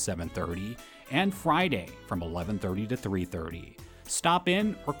 11:30 to 7:30, and Friday from 11:30 to 3:30. Stop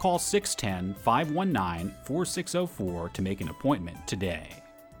in or call 610-519-4604 to make an appointment today.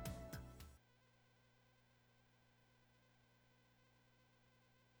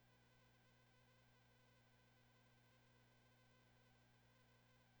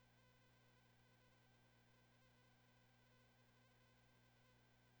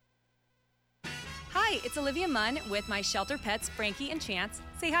 Hi, it's Olivia Munn with my shelter pets, Frankie and Chance.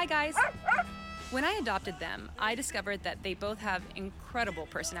 Say hi, guys. When I adopted them, I discovered that they both have incredible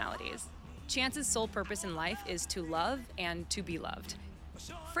personalities. Chance's sole purpose in life is to love and to be loved.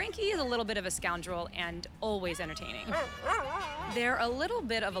 Frankie is a little bit of a scoundrel and always entertaining. They're a little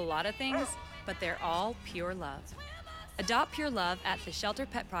bit of a lot of things, but they're all pure love. Adopt pure love at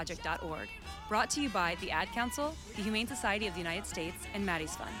theshelterpetproject.org. Brought to you by the Ad Council, the Humane Society of the United States, and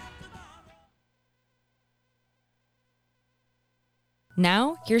Maddie's Fund.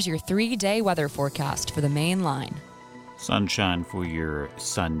 Now, here's your 3-day weather forecast for the main line. Sunshine for your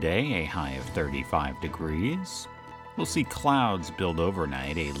Sunday, a high of 35 degrees. We'll see clouds build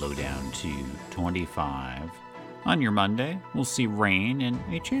overnight, a low down to 25. On your Monday, we'll see rain and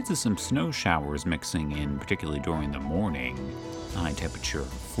a chance of some snow showers mixing in, particularly during the morning. A high temperature of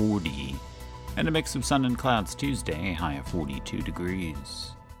 40. And a mix of sun and clouds Tuesday, a high of 42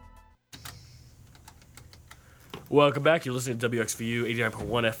 degrees. Welcome back. You're listening to WXVU 89.1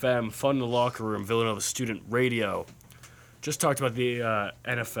 FM, Fun in the Locker Room, Villanova Student Radio. Just talked about the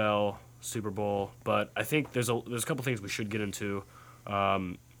NFL Super Bowl, but I think there's a couple things we should get into. A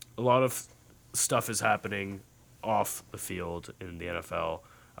lot of stuff is happening off the field in the NFL.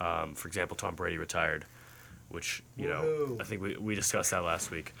 For example, Tom Brady retired, which Whoa. I think we discussed that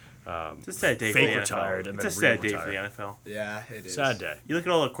last week. It's a sad day for Fake the retired NFL. and It's a then sad day for the re-retired. NFL. Yeah, it is. Sad day. You look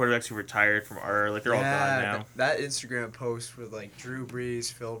at all the quarterbacks who retired from they're all gone now. That Instagram post with like Drew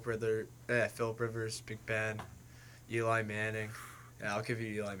Brees, Philip Rivers, Big Ben, Eli Manning. Yeah, I'll give you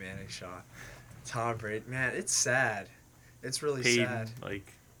Eli Manning, Sean. Tom Brady, man, it's sad. It's really Peyton, sad.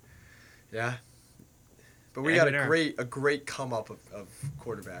 Yeah. But we And got Manera. a great come up of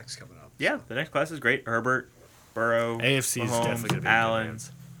quarterbacks coming up. Yeah, the next class is great. Herbert, Burrow, AFC is Mahomes, definitely gonna be Allen,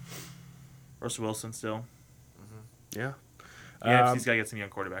 Russell Wilson still. Yeah. Yeah, he's got to get some young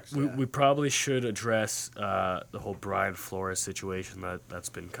quarterbacks. We probably should address the whole Brian Flores situation that's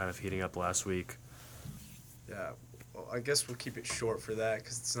been kind of heating up last week. Yeah. Well, I guess we'll keep it short for that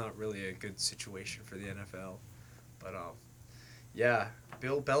because it's not really a good situation for the NFL. But, yeah,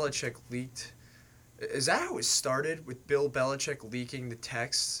 Bill Belichick leaked. Is that how it started, with Bill Belichick leaking the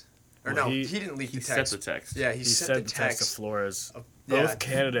texts? Or Well, no, he- he didn't leak He the sent text. the text. Yeah, He sent sent the the text text. to Flores. yeah. Both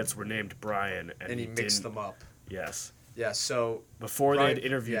candidates were named Brian, and he mixed didn't- them up. Yes. Yeah, so Before they had Brian-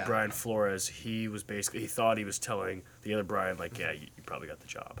 interviewed yeah. Brian Flores, he thought he was telling the other Brian, like, yeah, you probably got the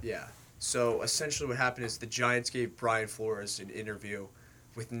job. yeah. So essentially what happened is the Giants gave Brian Flores an interview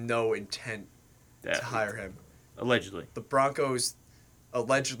with no intent Yeah, to hire him. allegedly. The Broncos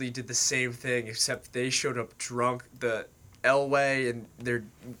allegedly did the same thing, except they showed up drunk. The Elway and the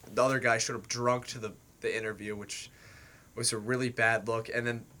other guy showed up drunk to the interview, which was a really bad look. And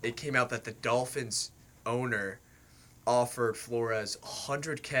then it came out that the Dolphins owner offered Flores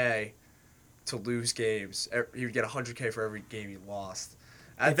 $100K to lose games. He would get $100K for every game he lost.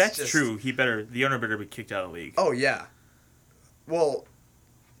 If that's just- true, the owner better be kicked out of the league. Oh yeah. Well,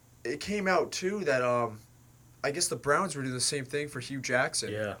 it came out too that I guess the Browns were doing the same thing for Hugh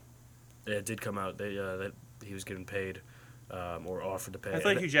Jackson. Yeah. It did come out that he was getting paid or offered to pay. I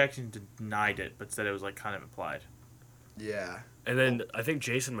feel like Hugh Jackson denied it, but said it was like kind of implied. Yeah. And then I think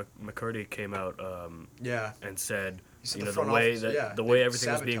Jason McCurdy came out Yeah. and said, He said you the know, front the way office- that yeah, the way they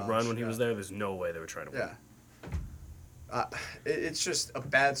everything was being run sabotaged, when he was yeah. there, there's no way they were trying to win. Yeah. It's just a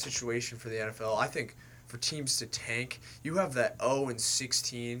bad situation for the NFL. I think for teams to tank, you have that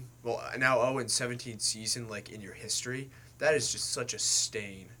 0-16, well now 0-17 season like in your history. That is just such a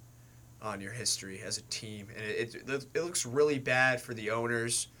stain on your history as a team, and it looks really bad for the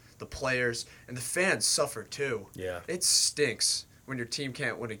owners, the players, and the fans suffer too. Yeah. It stinks when your team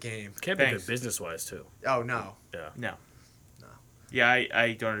can't win a game. Can't be Thanks. good business-wise, too. Oh no. Yeah. No. No. Yeah,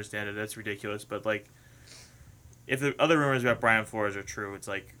 I don't understand it. That's ridiculous. But like, if the other rumors about Brian Flores are true, it's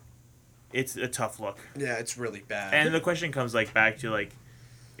like, it's a tough look. Yeah, it's really bad. And the question comes like back to like,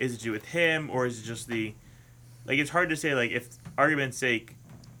 is it to do with him or is it just it's hard to say, like, if argument's sake,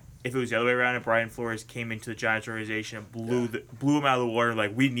 if it was the other way around and Brian Flores came into the Giants organization and blew him out of the water,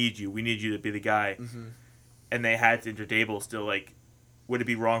 like, we need you to be the guy, and they had to enter Dable still, like, would it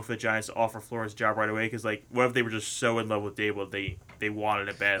be wrong for the Giants to offer Flores a job right away? Because like, what if they were just so in love with Dable they wanted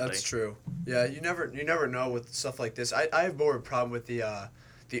it badly? That's true. Yeah, you never know with stuff like this. I have more of a problem with the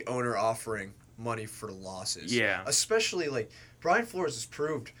owner offering money for losses. Yeah. Especially like Brian Flores has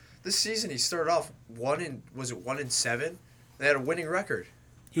proved this season he started off 1-7? They had a winning record.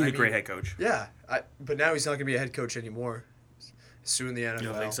 He's I a great mean, head coach. Yeah, but now he's not gonna be a head coach anymore. He's suing the NFL. You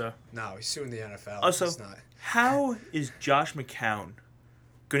don't think so? No, he's suing the NFL. Also, He's not. how is Josh McCown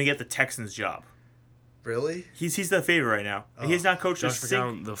going to get the Texans job? Really? He's the favorite right now. Oh. He's not coached Josh a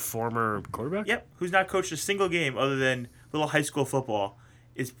McCown, the former quarterback? Yep, who's not coached a single game other than little high school football,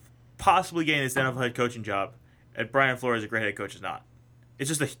 is possibly getting this NFL head coaching job, and Brian Flores, a great head coach, is not. It's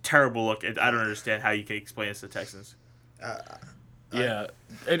just a terrible look. I don't understand how you can explain this to the Texans. Yeah,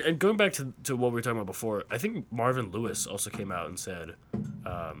 and going back to what we were talking about before, I think Marvin Lewis also came out and said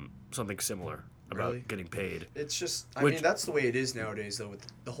something similar about Really? getting paid. It's just, I Which- mean, that's the way it is nowadays, though, with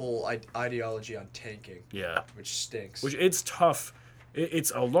the whole ideology on tanking, Yeah, which stinks. which it's tough.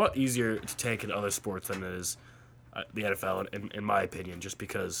 It's a lot easier to tank in other sports than it is the NFL, in my opinion, just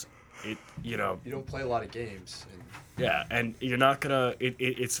because you don't play a lot of games. And yeah, and you're not gonna.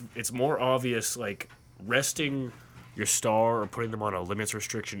 It's more obvious like resting your star or putting them on a limits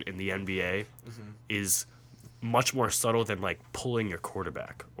restriction in the NBA is much more subtle than like pulling your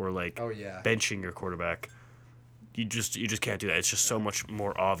quarterback or like Oh, yeah. benching your quarterback. You just can't do that. It's just so much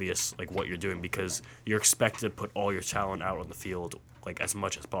more obvious like what you're doing because you're expected to put all your talent out on the field like as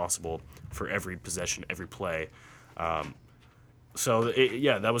much as possible for every possession, every play. That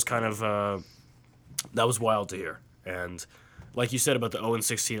was kind of that was wild to hear. And like you said about the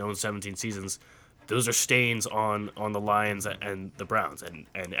 0-16, 0-17 seasons, those are stains on the Lions and the Browns,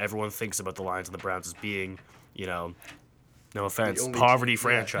 and everyone thinks about the Lions and the Browns as being, no offense, the only poverty team-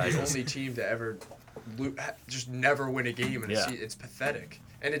 franchises. the only team to ever just never win a game, and Yeah. it's pathetic.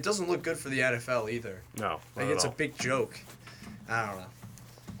 And it doesn't look good for the NFL either. No, Like, not it's at a all. big joke. I don't know.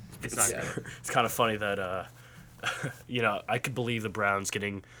 It's not Yeah. good. It's kind of funny that I could believe the Browns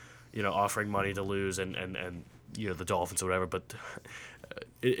getting, offering money to lose and the Dolphins or whatever, but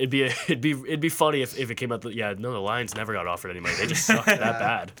it'd be funny if it came out that the Lions never got offered any money. They just sucked that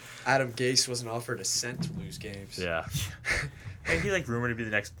bad. Adam Gase wasn't offered a cent to lose games. Yeah. And he rumored to be the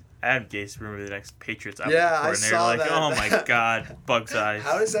next Adam Gase, rumored to be the next Patriots Yeah, I coordinator. saw like, that. oh my God, bug's eyes.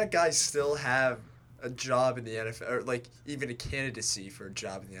 How does that guy still have a job in the NFL, or like even a candidacy for a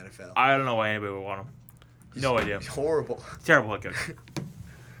job in the NFL? I don't know why anybody would want him. No idea. He's horrible. Terrible head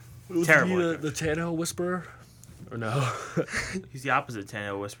coach. Terrible. Was he the Tannehill whisperer? Or no? He's the opposite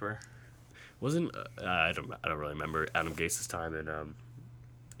Tannehill whisperer. Wasn't I don't really remember Adam Gase's time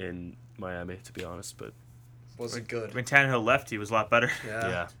in Miami, to be honest, but Wasn't good. When Tannehill left, he was a lot better.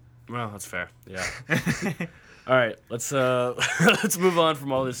 yeah. Well, that's fair. Yeah. All right, let's let's move on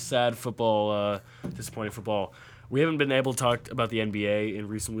from all this sad football, disappointing football. We haven't been able to talk about the NBA in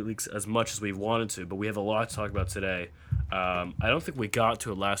recent weeks as much as we wanted to, but we have a lot to talk about today. I don't think we got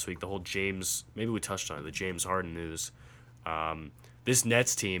to it last week. The whole maybe we touched on it. The James Harden news. This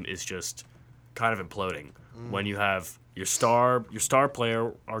Nets team is just kind of imploding when you have your star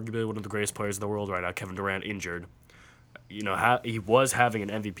player, arguably one of the greatest players in the world right now, Kevin Durant, injured. He was having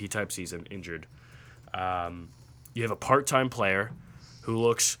an MVP type season, injured. You have a part-time player who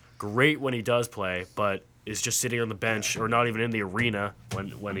looks great when he does play, but is just sitting on the bench or not even in the arena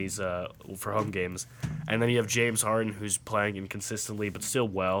when he's for home games. And then you have James Harden, who's playing inconsistently but still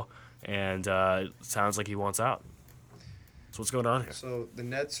well, and sounds like he wants out. So what's going on here? So the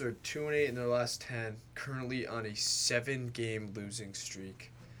Nets are 2-8 in their last 10, currently on a 7-game losing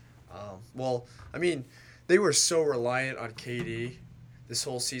streak. They were so reliant on KD this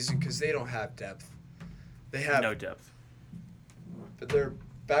whole season because they don't have depth. They have No depth. But their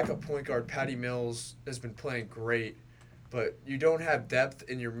backup point guard, Patty Mills, has been playing great, but you don't have depth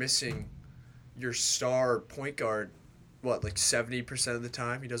and you're missing your star point guard, 70% of the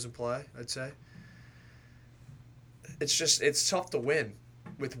time he doesn't play, I'd say. It's tough to win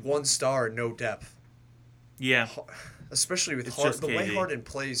with one star and no depth. Yeah. Especially with It's Harden, just the way KD. Harden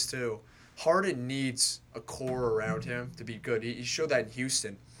plays too. Harden needs a core around him to be good. He showed that in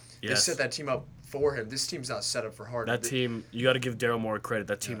Houston. They Yes. set that team up for him. This team's not set up for Harden. That team, you got to give Daryl Morey credit.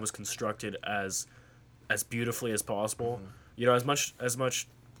 That team was constructed as beautifully as possible. As much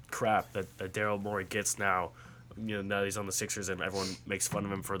crap that Daryl Morey gets now, now he's on the Sixers and everyone makes fun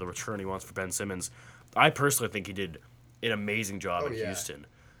of him for the return he wants for Ben Simmons. I personally think he did an amazing job in Houston.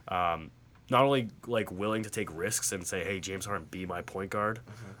 Not only willing to take risks and say, hey, James Harden, be my point guard,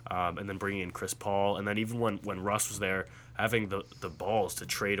 and then bringing in Chris Paul, and then even when Russ was there, having the balls to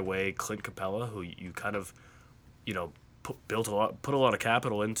trade away Clint Capella, who you kind of, put a lot of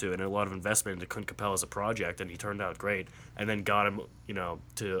capital into and a lot of investment into Clint Capella as a project, and he turned out great, and then got him,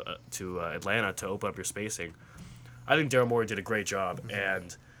 to Atlanta to open up your spacing. I think Daryl Morey did a great job,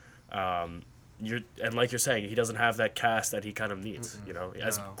 and like you're saying, he doesn't have that cast that he kind of needs.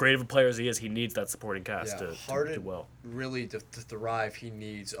 As great of a player as he is, he needs that supporting cast to Harden do well. really to thrive, he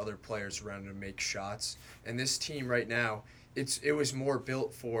needs other players around him to make shots. And this team right now, it was more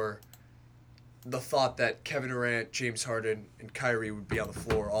built for the thought that Kevin Durant, James Harden, and Kyrie would be on the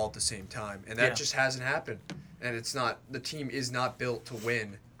floor all at the same time, and that just hasn't happened. And the team is not built to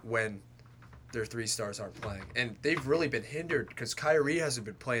win when their 3 stars aren't playing. And they've really been hindered because Kyrie hasn't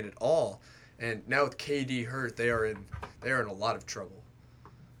been playing at all. And now with KD hurt, they are in a lot of trouble.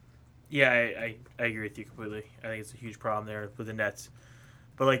 Yeah, I agree with you completely. I think it's a huge problem there with the Nets.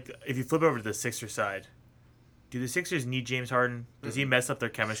 But, like, if you flip over to the Sixers side, do the Sixers need James Harden? Does he mess up their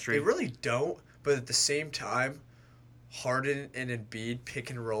chemistry? They really don't, but at the same time, Harden and Embiid pick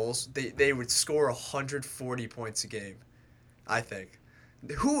and rolls, they would score 140 points a game, I think.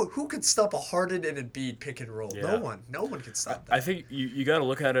 Who could stop a Harden and Embiid pick and roll? Yeah. No one can stop that. I think you got to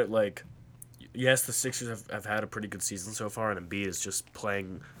look at it like, yes, the Sixers have had a pretty good season so far, and Embiid is just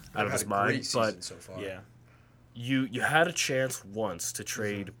playing out of his mind. But so far. Yeah. you had a chance once to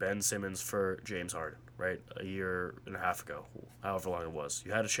trade Ben Simmons for James Harden, right? A year and a half ago, however long it was.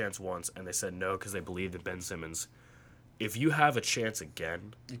 You had a chance once, and they said no because they believed in Ben Simmons. If you have a chance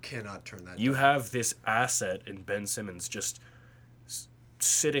again, You cannot turn that you down. have this asset in Ben Simmons just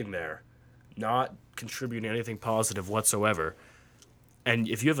sitting there, not contributing anything positive whatsoever. And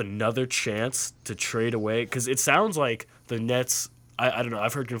if you have another chance to trade away, because it sounds like the Nets, I don't know,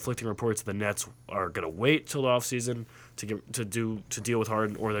 I've heard conflicting reports that the Nets are going to wait till the offseason to deal with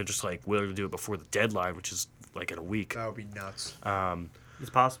Harden, or they're just like willing to do it before the deadline, which is like in a week. That would be nuts. It's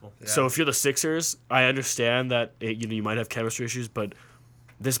possible. Yeah. So if you're the Sixers, I understand that you might have chemistry issues, but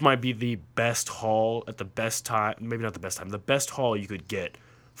this might be the best haul at the best time. Maybe not the best time. The best haul you could get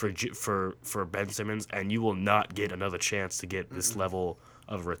for Ben Simmons, and you will not get another chance to get this level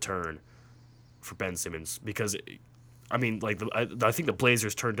of return for Ben Simmons because, I mean, like I think the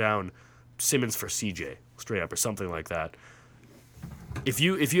Blazers turned down Simmons for CJ straight up or something like that. If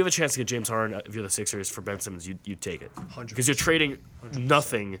you have a chance to get James Harden, if you're the Sixers for Ben Simmons, you take it 100%. because you're trading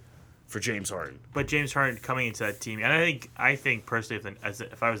nothing for James Harden. But James Harden coming into that team, and I think personally,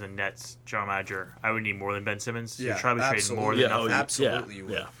 if I was a Nets general manager, I would need more than Ben Simmons. Yeah, You'd probably trade absolutely. more than Yeah, nothing. absolutely you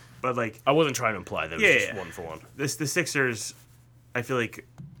would. Yeah. But like I wasn't trying to imply that it was Yeah, just yeah. one for one. the Sixers, I feel like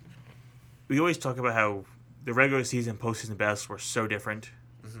we always talk about how the regular season, postseason basketball were so different,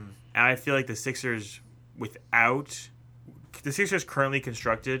 and I feel like the Sixers currently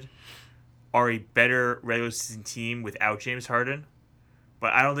constructed are a better regular season team without James Harden.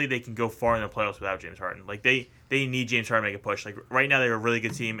 But I don't think they can go far in the playoffs without James Harden. Like they need James Harden to make a push. Like right now they're a really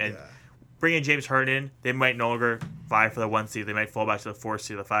good team, and Yeah. bringing James Harden in, they might no longer vie for the 1 seed. They might fall back to the 4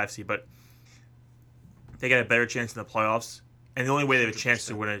 seed, the 5 seed, but they got a better chance in the playoffs. And the only way they have a chance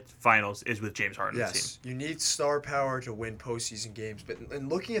to win a finals is with James Harden on the team. Yes, you need star power to win postseason games. But and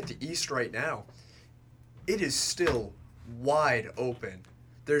looking at the East right now, it is still wide open.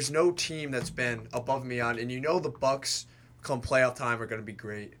 There's no team that's been above and beyond, and you know the Bucks come playoff time are going to be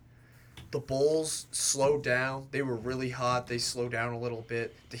great. The Bulls slowed down. They were really hot. They slowed down a little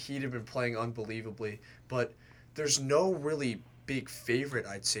bit. The Heat have been playing unbelievably, but there's no really big favorite,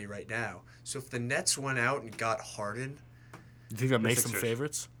 I'd say, right now. So if the Nets went out and got Harden, You think that makes them Sixers.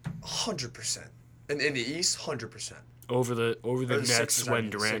 favorites 100%. And in the East, 100%. over the the Nets Sixers, I when mean,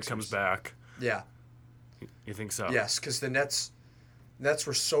 Durant Sixers. comes back? Yeah. You think so? Yes, because the Nets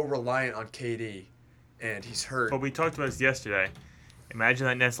were so reliant on KD, and he's hurt. But we talked about this yesterday. Imagine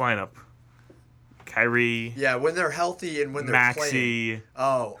that Nets lineup. Kyrie, Yeah, when they're healthy and when they're playing. Maxey,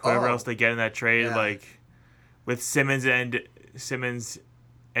 Oh, whoever oh. else they get in that trade, Yeah. like with Simmons and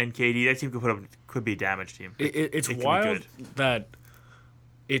KD, that team could be a damaged team. It's It can be wild good. that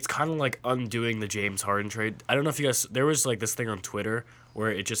it's kind of like undoing the James Harden trade. I don't know if you guys, there was like this thing on Twitter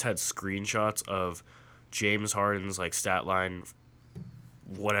where it just had screenshots of James Harden's like stat line,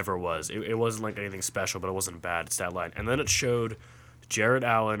 whatever it was. It wasn't like anything special, but it wasn't a bad stat line. And then it showed Jared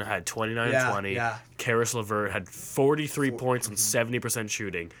Allen had 29-20. Yeah. Karis LeVert had 43 points and 70%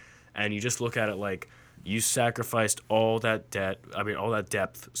 shooting. And you just look at it like you sacrificed all that depth,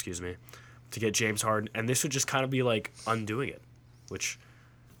 to get James Harden. And this would just kind of be like undoing it, which,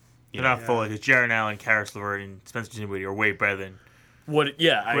 They're not fully because Jaron Allen, Karis LeVert, and Spencer Dinwiddie are way better than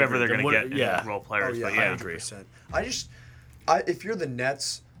whoever they're going to get in role Oh, players. yeah, but yeah, 100%. If you're the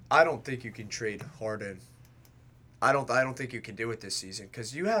Nets, I don't think you can trade Harden. I don't think you can do it this season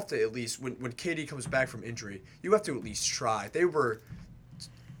because you have to at least when KD comes back from injury, you have to at least try. They were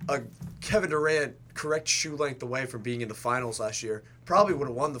a Kevin Durant correct shoe length away from being in the finals last year. Probably would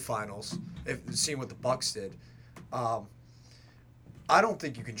have won the finals if seeing what the Bucks did. I don't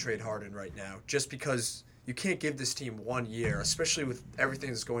think you can trade Harden right now just because you can't give this team 1 year, especially with everything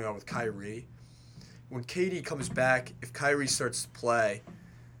that's going on with Kyrie. When KD comes back, if Kyrie starts to play,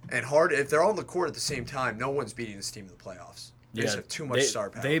 and Harden, if they're all on the court at the same time, no one's beating this team in the playoffs. They just have too much star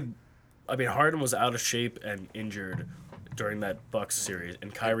power. Harden was out of shape and injured during that Bucks series,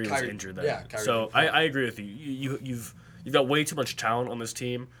 and Kyrie was injured then. yeah, Kyrie so didn't play. I agree with you. You've got way too much talent on this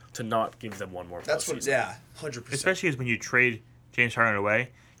team to not give them one more. That's what. postseason. Yeah, 100%. Especially as when you trade James Harden away,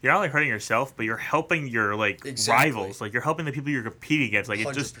 you're not only hurting yourself, but you're helping your Exactly. rivals. Like you're helping the people you're competing against. Like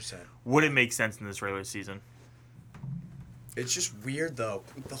it just 100%. wouldn't make sense in this regular season. It's just weird though.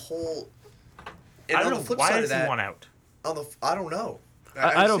 The whole. And I on don't know the flip why side does of that, he want out. I don't know.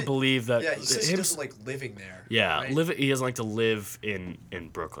 I don't believe that. Yeah, he says he him- doesn't like living there. Yeah, right? he doesn't like to live in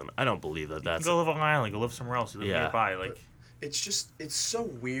Brooklyn. I don't believe that. That's Go live on an island. Go live somewhere else. You live Yeah. nearby. Like It's so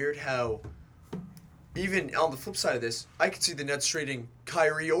weird how. Even on the flip side of this, I could see the Nets trading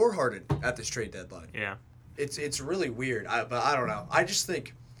Kyrie or Harden at this trade deadline. yeah. It's really weird. But I don't know. I just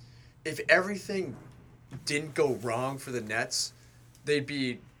think if everything didn't go wrong for the Nets, they'd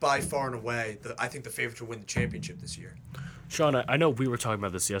be by far and away I think the favorite to win the championship this year. Sean, I know we were talking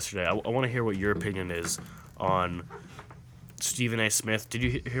about this yesterday. I want to hear what your opinion is on Stephen A. Smith. Did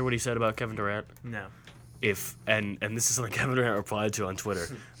you hear what he said about Kevin Durant? No. If and this is something Kevin Durant replied to on Twitter,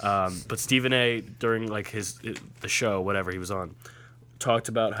 but Stephen A. during like the show, whatever he was on, talked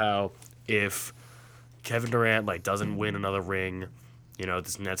about how if Kevin Durant doesn't win another ring,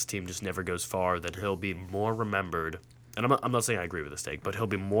 this Nets team just never goes far, then he'll be more remembered. And I'm not saying I agree with this take, but he'll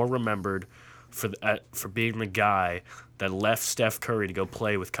be more remembered for being the guy that left Steph Curry to go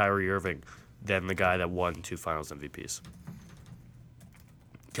play with Kyrie Irving than the guy that won 2 Finals MVPs.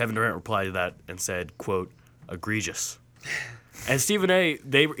 Kevin Durant replied to that and said, quote, egregious. And Stephen A.,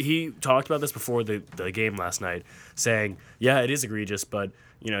 he talked about this before the game last night, saying, yeah, it is egregious, but,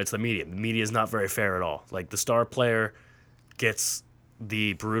 it's the media. The media is not very fair at all. Like, the star player gets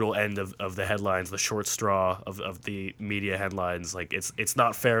the brutal end of the headlines, the short straw of the media headlines. Like, it's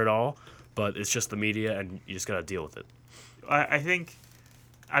not fair at all, but it's just the media, and you just got to deal with it. I think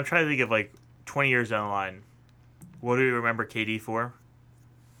I'm trying to think of 20 years down the line. What do we remember KD for?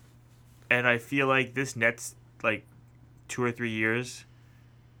 And I feel like this Nets 2 or 3 years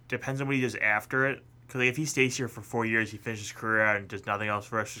depends on what he does after it. Because if he stays here for 4 years, he finishes his career out and does nothing else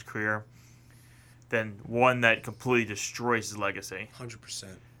for the rest of his career, then one that completely destroys his legacy. 100%.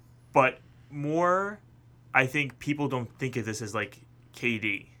 But more, I think people don't think of this as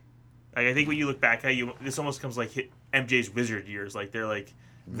KD. I think when you look back at this almost comes MJ's Wizard years. They're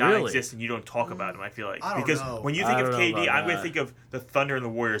non-existent. You don't talk about him. I feel like I don't because know. when you think I of don't know KD, about I'm going to that. think of the Thunder and the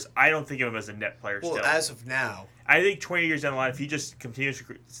Warriors. I don't think of him as a net player. Well, still, as of now, I think 20 years down the line, if he just continues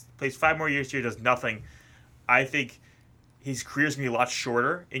to plays 5 more years here, does nothing, I think his career's gonna be a lot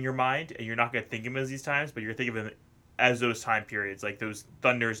shorter in your mind, and you're not gonna think of him as these times, but you're thinking of him as those time periods, like those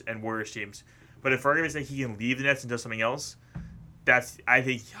Thunders and Warriors teams. But if for argument's sake he can leave the Nets and do something else, I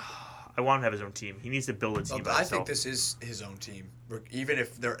think I want him to have his own team. He needs to build a team by I himself. think this is his own team. Even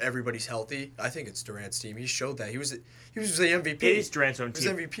if everybody's healthy, I think it's Durant's team. He showed that he was the MVP. It is Durant's own He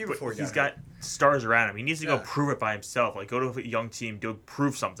team. was MVP but before he he's got got stars around him. He needs to go Yeah. prove it by himself. Go to a young team, go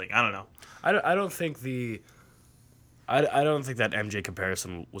prove something. I don't know. I don't think I don't think that MJ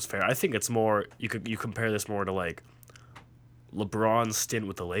comparison was fair. I think it's more you compare this more to LeBron's stint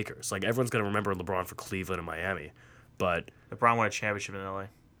with the Lakers. Everyone's gonna remember LeBron for Cleveland and Miami, but LeBron won a championship in LA.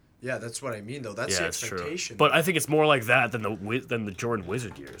 Yeah, that's what I mean, though. That's yeah, the it's true. expectation. But I think it's more like that than the Jordan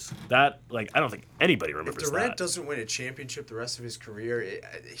Wizard years. That I don't think anybody if remembers Durant that. doesn't win a championship the rest of his career,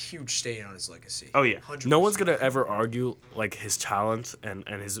 a huge stain on his legacy. Oh, yeah. 100%. No one's gonna ever argue his talent and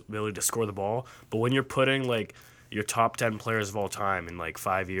his ability to score the ball. But when you're putting your top 10 players of all time in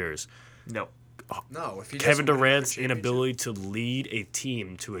 5 years, No. No, if he Kevin doesn't win another Durant's championship- inability to lead a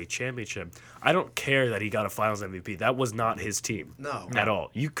team to a championship. I don't care that he got a Finals MVP. That was not his team. No. At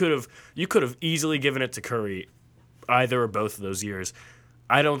all. You could have easily given it to Curry either or both of those years.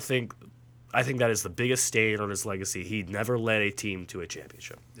 I think that is the biggest stain on his legacy. He never led a team to a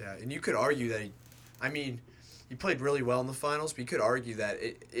championship. Yeah, and you could argue that he played really well in the finals, but you could argue that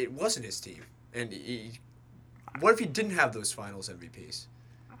it wasn't his team. And what if he didn't have those finals MVPs?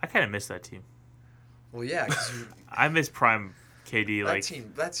 I kind of miss that team. Well, yeah, because I miss prime KD.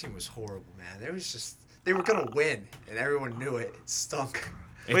 that team was horrible, man. It was just they were gonna win, and everyone knew it. It stunk.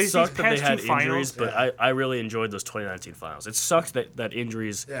 It But these sucked that they past had two finals- injuries, but Yeah. I really enjoyed those 2019 finals. It sucked that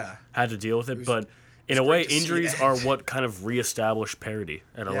injuries Yeah. had to deal with it, was- but in was a way, great to see injuries that. are what kind of reestablished parity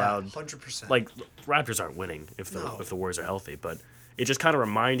and Yeah, allowed 100%. Raptors aren't winning if the No. Warriors are healthy, but it just kind of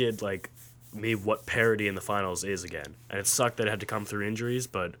reminded me what parity in the finals is again. And it sucked that it had to come through injuries,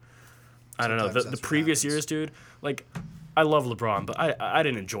 but I don't know. Sometimes The that's what previous happens. years, dude, I love LeBron, but I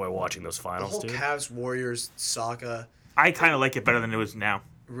didn't enjoy watching those the finals, whole dude. Cavs Warriors saga, I kind of like it better than it was now.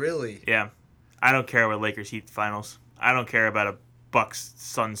 really. Yeah. I don't care about Lakers Heat finals. I don't care about a Bucks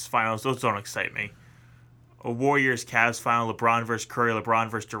Suns finals. Those don't excite me. a Warriors Cavs final, LeBron versus Curry, LeBron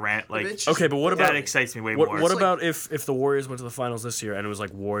versus Durant. Like, It's just- Okay, but what that about excites me way what? more. What It's about if the Warriors went to the finals this year and it was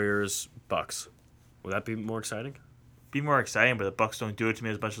like Warriors Bucks? Would that be more exciting? Be more exciting, but the Bucks don't do it to me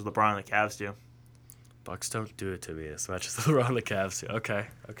as much as LeBron and the Cavs do. Bucks don't do it to me as much as LeBron and the Cavs do. Okay,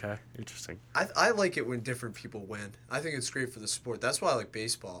 interesting. I like it when different people win. I think it's great for the sport. That's why I like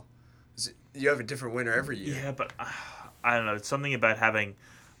baseball. You have a different winner every year. Yeah, but I don't know. It's something about having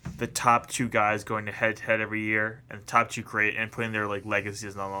the top two guys going to head to head every year, and the top two great, and putting their like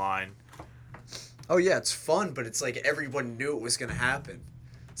legacies on the line. Oh yeah, it's fun, but it's like everyone knew it was gonna happen,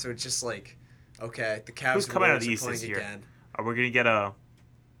 so it's just like, okay, the Cavs Who's and coming out of Warriors the are East playing this year? again. Are we gonna get a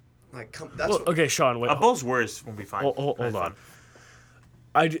Like, that's Well, what, okay, Sean, wait. Bulls Warriors won't be fine. Hold on.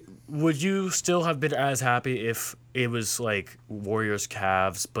 Would you still have been as happy if it was like Warriors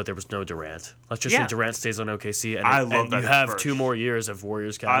Cavs, but there was no Durant? Let's just say Yeah. Durant stays on OKC, and, I and love that you have first. 2 more years of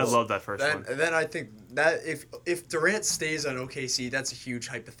Warriors Cavs. I love that first then one. then I think that if Durant stays on OKC, that's a huge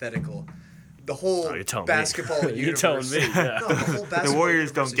hypothetical. The whole Oh, you're telling me. basketball You're universe. telling me, yeah. No, the whole basketball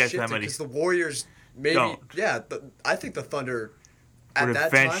Warriors don't universe is get that shifting many. because the Warriors maybe Don't. I think the Thunder at Would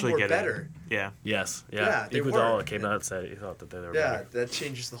that time eventually were get better. it. Yeah. Yes, Yeah, yeah. they Iguodala were. came out and said he thought that they were Yeah, better. that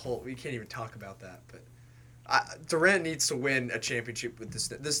changes the whole. We can't even talk about that. But Durant needs to win a championship with this.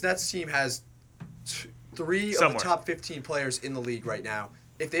 This Nets team has 3 of Somewhere. the top 15 players in the league right now.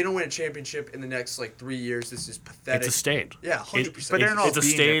 If they don't win a championship in the next 3 years, this is pathetic. It's a stain. Yeah, 100%. But they're not It's a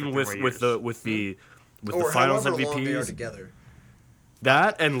being there stain for with 3 with years. the with the or finals however long they are MVPs. together.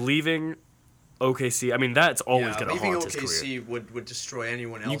 That and leaving OKC. I mean, that's always Yeah, going to leaving haunt his career. OKC would destroy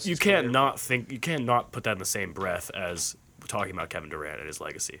anyone else. You can't not think. You can't not put that in the same breath as talking about Kevin Durant and his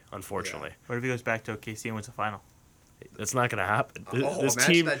legacy. Unfortunately, What if he goes back to OKC and wins the final? that's not going to happen. Oh, This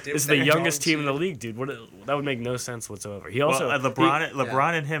imagine team that is the they're youngest young team in the team. league, dude. That would make no sense whatsoever. He also Well,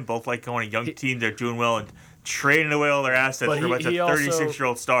 LeBron and him both like going a young team. They're doing well and trading away all their assets But for a bunch of he also-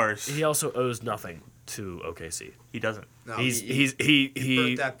 36-year-old stars. he also owes nothing to OKC. He doesn't. No, He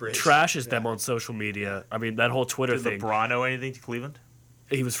burnt that bridge. trashes them Yeah. on social media. I mean, that whole Twitter Did thing. LeBron owe anything to Cleveland?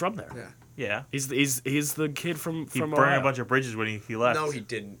 He was from there. Yeah. Yeah. He's the kid from He burned Ohio. a bunch of bridges when he left. No, he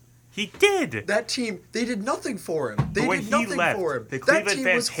didn't. He did. That team, they did nothing for him. They But when did he nothing left, for him. the That Cleveland team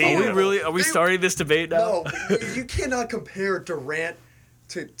fans was hated Are we him. horrible. Are we They- starting this debate now? No, you cannot compare Durant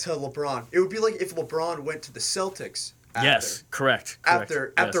to LeBron. It would be like if LeBron went to the Celtics. Yes, correct.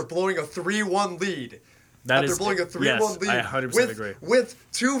 After yes. blowing a 3-1 lead. That after is- blowing a 3-1 yes, lead. I 100% with, agree. With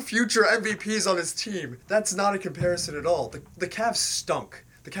 2 future MVPs on his team. That's not a comparison at all. The Cavs stunk.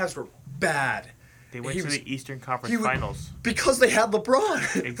 The Cavs were bad. They went He to was- the Eastern Conference he would- Finals. Because they had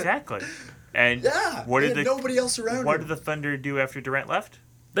LeBron. Exactly. And Yeah, what they did had nobody else around What him. did the Thunder do after Durant left?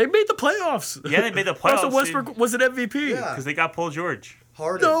 They made the playoffs. Yeah, they made the Russell playoffs. Westbrook was an MVP. Yeah. Because they got Paul George.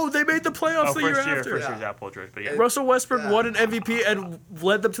 Harden. No, they made the playoffs Oh, the year first year after. was out Paul George. But yeah, Russell Westbrook Yeah. won an MVP and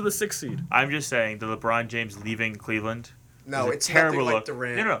led them to the 6th seed. I'm just saying the LeBron James leaving Cleveland. No, was a it's terrible nothing like look.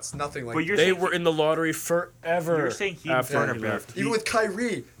 Durant. No, no. It's nothing like But you're They saying were in the lottery forever. You're saying he and after Turner he better. left. Even with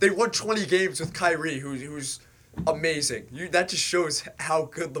Kyrie, they won 20 games with Kyrie, who's amazing. That just shows how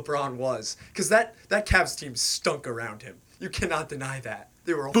good LeBron was. Because that Cavs team stunk around him. You cannot deny that.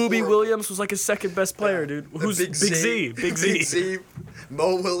 They were Booby horrible. Williams was like his second best player, dude. The Who's Big Z? Big Z.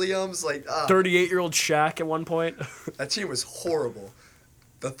 Mo Williams, 38-year-old Shaq at one point. that team was horrible.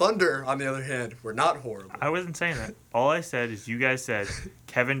 The Thunder, on the other hand, were not horrible. I wasn't saying that. All I said is you guys said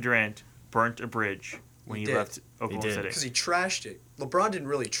Kevin Durant burnt a bridge when He he did. left Oklahoma did. City. Because he trashed it. LeBron didn't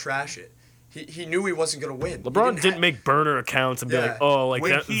really trash it. He knew he wasn't going to win. He LeBron didn't ha- make burner accounts and be Yeah. like, oh, like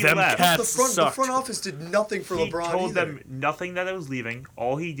When that, he them left- the cats front, the sucked. front office did nothing for He LeBron told either. them nothing that I was leaving.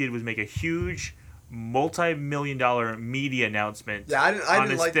 All he did was make a huge multi-million-dollar media announcement Yeah, I on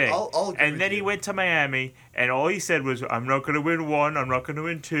didn't his like. thing. I'll agree And with then you. he went to Miami, and all he said was, I'm not going to win 1, I'm not going to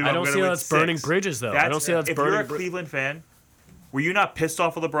win 2, I I'm don't going see to how win that's 6. burning bridges, though. I don't see how that's If you're a burning bridges. Cleveland fan, were you not pissed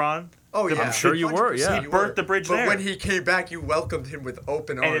off with LeBron? Oh yeah, I'm sure you were, 100% yeah. you He burnt were. the bridge but there. when he came back, you welcomed him with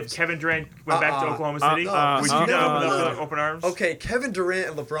open And if arms. Kevin Durant went back to Oklahoma City, would you not open up with open arms? Okay, Kevin Durant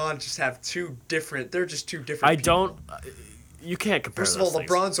and LeBron just have two different. They're just two different. I people. don't. You can't compare. First of all, those things.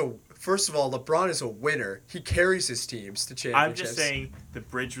 LeBron is a winner. He carries his teams to championships. I'm just saying the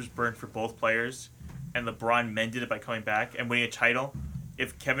bridge was burned for both players, and LeBron mended it by coming back and winning a title.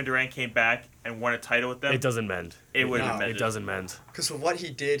 If Kevin Durant came back and won a title with them, It doesn't mend. it would have No. been mended. It doesn't mend. because of what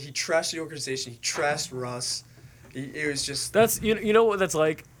he did, he trashed the organization. He trashed Russ. It was just. That's you know what that's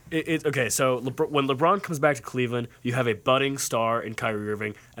like. Okay, so when LeBron comes back to Cleveland, you have a budding star in Kyrie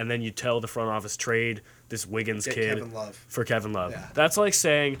Irving, and then you tell the front office trade this Wiggins Get kid Kevin Love. for Kevin Love. Yeah. That's like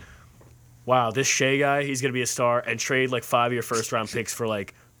saying, "Wow, this Shea guy, he's gonna be a star," and trade like 5-year first-round picks for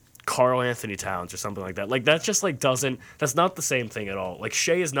like Karl Anthony Towns or something like that. Like that's just like doesn't. That's not the same thing at all. Like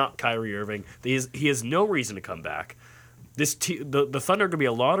Shea is not Kyrie Irving. He has no reason to come back. The Thunder are gonna be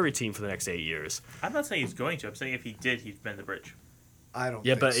a lottery team for the next 8 years. I'm not saying he's going to. I'm saying if he did, he'd bend the bridge. I don't.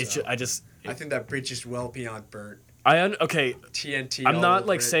 Yeah, think but so. I think that bridge is well beyond burnt. Okay. TNT. I'm all not over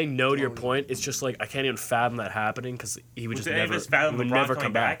like it. saying no to your Blown up. point. It's just like I can't even fathom that happening because he would Was just any of never, us fathom he would LeBron never coming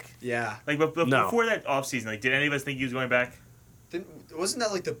come back. Yeah. Like, No. before that offseason, like, did any of us think he was going back? Wasn't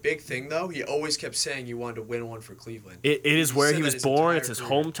that like the big thing though? He always kept saying he wanted to win one for Cleveland. It is He where said he that was his born. entire It's his career.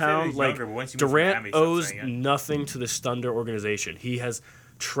 He said he hometown. was Like younger, but once he moved to Durant Miami, he stopped owes saying it. nothing to this Thunder organization. He has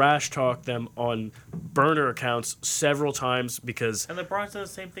trash talked them on burner accounts several times because. And LeBron's done the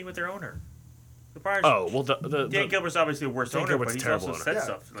same thing with their owner. LeBron's. Oh well, Dan Gilbert's obviously the worst Dan owner, Gilbert's but he's terrible also owner. said Yeah,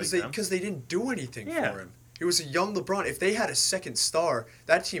 stuff like because that. they didn't do anything Yeah. for him. It was a young LeBron. If they had a second star,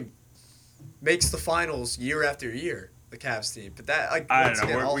 that team makes the finals year after year. The Cavs team, but that like I once don't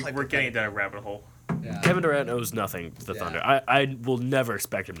know. again, all We're getting down a rabbit hole. Yeah. Kevin Durant owes nothing to the Yeah. Thunder. I will never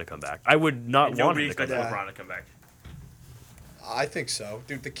expect him to come back. I would not And want nobody him to come expected back. back. LeBron to come back. I think so,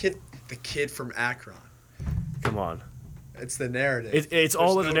 dude. The kid from Akron. Come on. It's the narrative. It's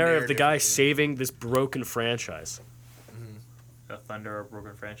all There's in the no narrative of the guy for it. saving this broken franchise. The Thunder are a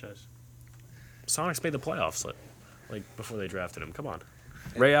broken franchise. Sonics made the playoffs like before they drafted him. Come on.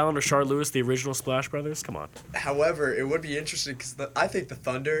 Ray Allen or Shard Lewis, the original Splash Brothers? Come on. However, it would be interesting because I think the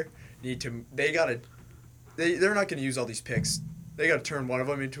Thunder need to. They're not going to use all these picks. They got to turn one of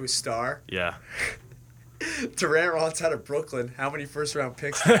them into a star. Yeah. Durant wants out of Brooklyn. How many first-round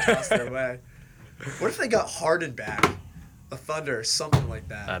picks did they toss their way? What if they got Harden back? The Thunder or something like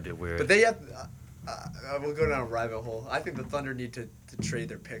that. That'd be weird. But they have. We'll go down a rabbit hole. I think the Thunder need to trade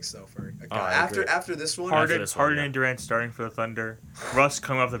their picks though for a guy. I agree. after this one. Harden- Harden, this one, Harden yeah. and Durant starting for the Thunder. Russ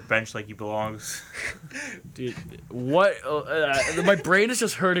coming off the bench like he belongs. Dude, what? My brain is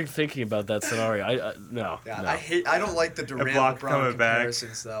just hurting thinking about that scenario. No. Yeah, no. I don't like the Durant Ibaka LeBron coming back.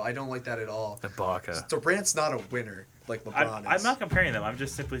 comparisons though. I don't like that at all. Ibaka. Durant's not a winner like LeBron I'm is. not comparing them. I'm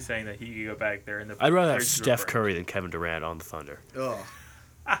just simply saying that he could go back there in the. I'd rather have third super Steph ring. Curry than Kevin Durant on the Thunder. Ugh.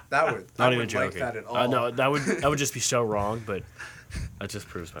 That would. I Not even wouldn't like joking. that at all. No, that would just be so wrong, but that just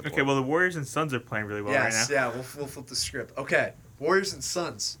proves my point. Okay, well the Warriors and Suns are playing really well Yes, right now. yeah. We'll flip the script. Okay, Warriors and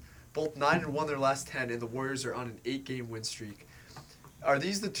Suns, both 9-1 their last 10, and the Warriors are on an 8-game win streak. Are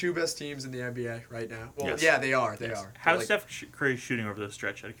these the two best teams in the NBA right now? Well, Yes. yeah, they are. They Yes. are. How's Like, Steph Curry shooting over the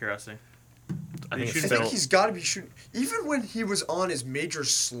stretch? Out of curiosity. I think He it's I still- think he's got to be shooting. Even when he was on his major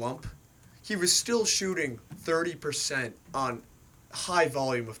slump, he was still shooting 30% on high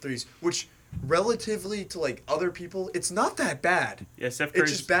volume of threes, which relatively to like other people, it's not that bad. Yeah, Steph It's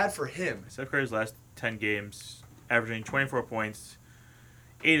Curry's just bad for him. Steph Curry's last 10 games, averaging 24 points,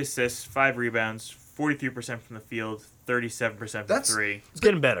 8 assists, 5 rebounds, 43% from the field, 37% from That's- 3. It's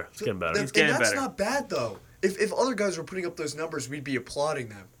getting better. It's getting better. He's getting and that's better. not bad though. If other guys were putting up those numbers, we'd be applauding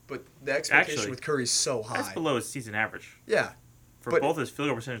them. But the expectation Actually, with Curry's so high. That's below his season average. Yeah. For But- both his field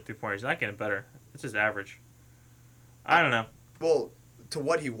goal percentage and 3-pointers. He's not getting better. It's his average. I don't know. Well, to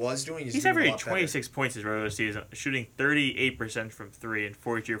what he was doing, He's doing a averaging lot better. 26 points his regular season, shooting 38% from 3 and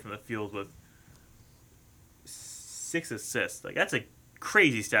 42 from the field with 6 assists. Like, that's a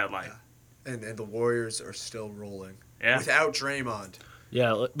crazy stat line. And the Warriors are still rolling. Yeah. Without Draymond.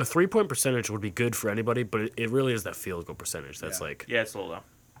 Yeah, the 3-point percentage would be good for anybody, but it really is that field goal percentage. That's Yeah. like Yeah, it's low, though.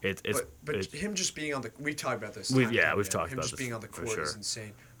 But him just being on the we talked about this. We've time talked him about just this being on the for court is sure.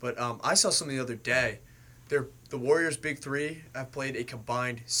 insane. But I saw something the other day. The Warriors' big three have played a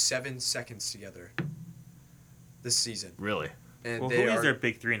combined 7 seconds together this season, really and Well, they who is are their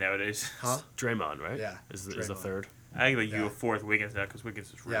big 3 nowadays? huh? Draymond, right? Yeah, is the Draymond. third. I think like you Yeah. go 4th Wiggins now because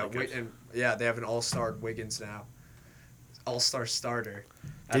Wiggins is really good. They have an all-star Wiggins now, all-star starter.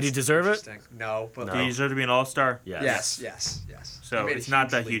 Did he That's deserve it? interesting. No, but No. He deserved to be an all-star. Yeah. yes. So He made a it's not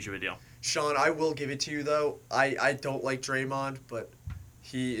that leap. huge of a deal. Sean, I will give it to you though. I don't like Draymond, but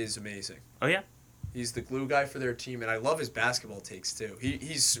he is amazing. Oh, yeah? He's the glue guy for their team, and I love his basketball takes too.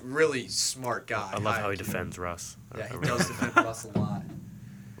 He's really smart guy. I love how he IQ. defends Russ. Yeah, I he really does defend Russ a lot.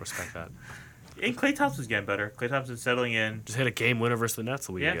 respect that. And Klay Thompson's getting better. Klay Thompson's settling in. Just hit a game winner versus the Nets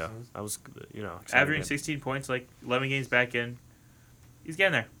a week Yeah. ago. I was, excited Averaging again. 16 points, like 11 games back in. He's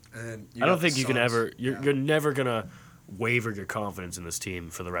getting there. And I don't think you can Suns. ever. Yeah. You're never gonna waver your confidence in this team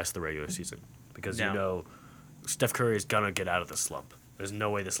for the rest of the regular season because No. you know Steph Curry is gonna get out of the slump. There's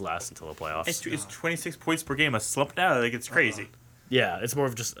no way this lasts until the playoffs. It's 26 points per game. A slump now. Like, it's crazy. Yeah, it's more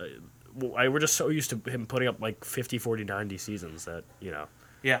of just. We're just so used to him putting up like 50, 40, 90 seasons that Yeah.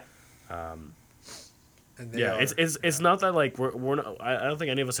 And they Yeah, are- it's not that like we're not, I don't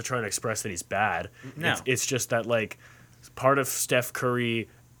think any of us are trying to express that he's bad. No. It's just that like part of Steph Curry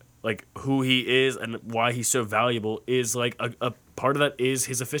like who he is and why he's so valuable is like a part of that is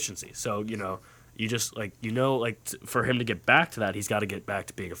his efficiency. So you just like for him to get back to that, he's got to get back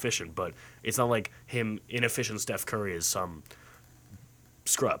to being efficient. But it's not like him inefficient Steph Curry is some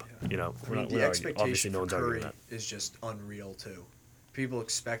scrub. I mean, the expectation for Curry is just unreal too. People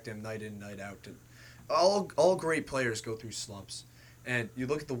expect him night in, night out. All great players go through slumps, and you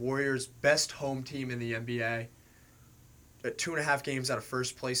look at the Warriors' best home team in the NBA. 2.5 games out of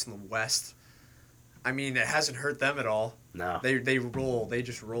first place in the West. I mean, it hasn't hurt them at all. No. They roll. They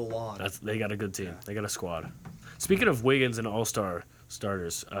just roll on. They got a good team. Yeah. They got a squad. Speaking of Wiggins and All-Star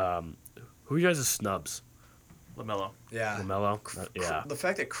starters, who are you guys' snubs? LaMelo. Yeah. LaMelo? Yeah. The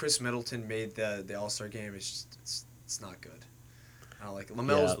fact that Chris Middleton made the All-Star game is just, it's not good. I don't like it.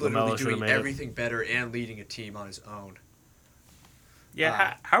 LaMelo's literally doing everything better and leading a team on his own.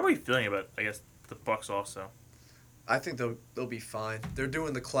 Yeah, how are we feeling about, I guess, the Bucks also? I think they'll be fine. They're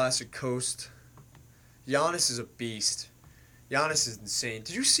doing the classic coast. Giannis is a beast. Giannis is insane.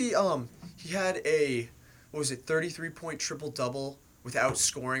 Did you see he had a 33-point triple-double without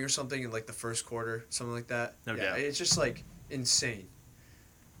scoring or something in like the first quarter, something like that? No doubt. It's just like insane.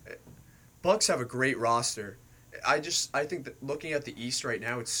 Bucks have a great roster. I think that looking at the East right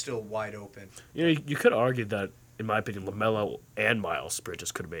now, it's still wide open. You could argue that, in my opinion, LaMelo and Miles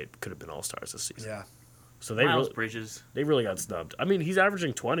Bridges could have been All-Stars this season. Yeah. So Bridges. They really got snubbed. I mean, he's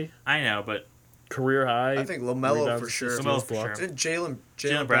averaging 20. I know, but career high. I think LaMelo for sure. LaMelo for sure. Jaylen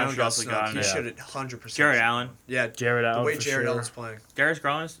Brown got snubbed. He should have 100%. Jared Allen. Yeah, Jared Allen. The way for Jared sure. Allen's playing. Darius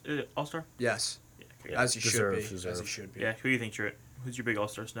Garland is All-Star? Yes. Yeah, as he should be. As he should be. Yeah, who do you think, who's your big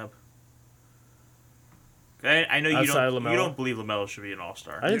All-Star snub? I know you LaMelo? don't believe LaMelo should be an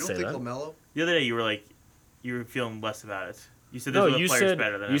All-Star. I didn't you say don't that. think LaMelo? The other day you were feeling less about it. You said No, there's other players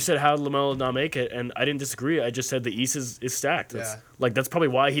better than him. You said how did LaMelo not make it, and I didn't disagree. I just said the East is stacked. That's probably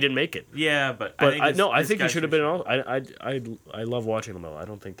why he didn't make it. Yeah, but I think he should have been all. I love watching LaMelo. I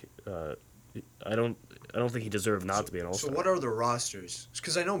don't think I don't think he deserved not to be an All-Star. So what are the rosters?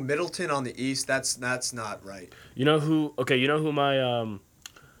 Because I know Middleton on the East. That's not right. You know who? Okay, you know who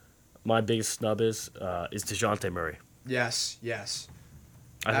my biggest snub is DeJounte Murray. Yes.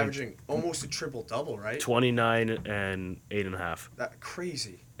 Averaging almost a triple-double, right? 29 and 8.5. That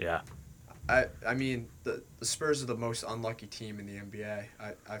crazy. Yeah. I mean, the Spurs are the most unlucky team in the NBA,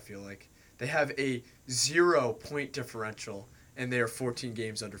 I feel like. They have a 0-point differential, and they are 14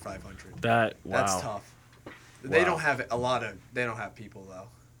 games under 500. That's tough. They don't have people, though.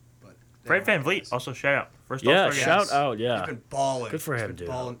 But Fred VanVleet, also shout out. First yeah, All-Star shout out, yeah. He's been balling. Good for him, dude.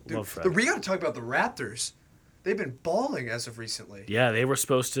 Love Fred. We got to talk about the Raptors. They've been balling as of recently. Yeah, they were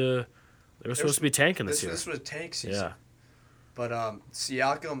supposed to be tanking this year. This was a tank season. Yeah. But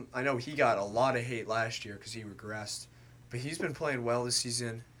Siakam, I know he got a lot of hate last year because he regressed. But he's been playing well this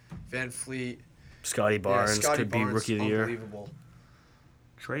season. VanVleet. Scotty Barnes could be Rookie of the Year. Unbelievable.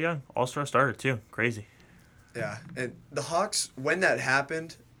 Trae Young, All-Star starter too. Crazy. Yeah, and the Hawks, when that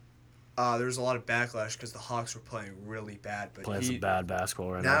happened, there was a lot of backlash because the Hawks were playing really bad. But playing some bad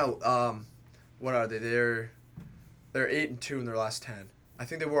basketball right now. Now, what are they? They're 8-2 in their last 10. I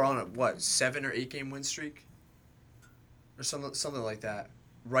think they were on a 7 or 8 game win streak, or something like that.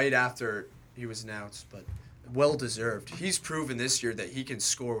 Right after he was announced, but well deserved. He's proven this year that he can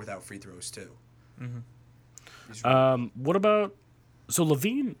score without free throws too. Mm-hmm. What about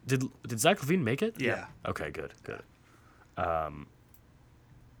Levine? Did Zach Levine make it? Yeah. Okay, good.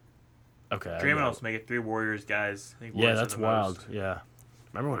 Okay. Draymond also make it 3 Warriors guys. I think yeah, Warriors that's are the wild. most. Yeah.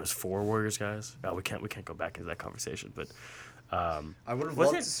 Remember when it was 4 Warriors guys? No, we can't go back into that conversation. But I would have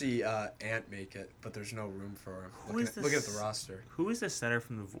loved to see Ant make it, but there's no room for him. Look at the roster. Who is the center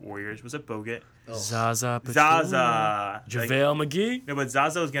from the Warriors? Was it Bogut? Oh. Zaza. Zaza. JaVale McGee. No, but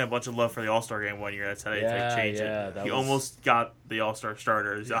Zaza was getting a bunch of love for the All-Star game one year. That's how they changed it. He almost got the All-Star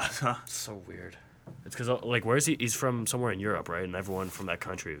starter, Zaza. So weird. It's because where is he? He's from somewhere in Europe, right? And everyone from that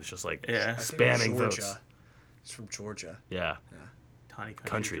country was just spamming votes. He's from Georgia. Yeah. Tiny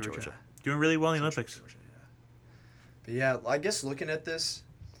country, Georgia. Doing really well in the Olympics. Georgia, yeah. But yeah, I guess looking at this,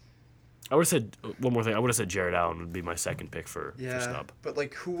 I would have said one more thing. I would have said Jared Allen would be my second pick for snub. But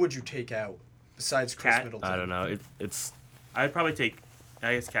who would you take out besides Chris Middleton? I don't know. It's. I'd probably take.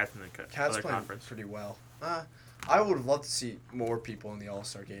 I guess Cat's in the Cat's other playing conference pretty well. I would have loved to see more people in the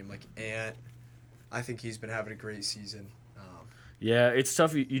All-Star game, like Ant. I think he's been having a great season. Yeah, it's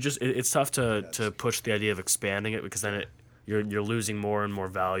tough. It's tough to push the idea of expanding it because then you're losing more and more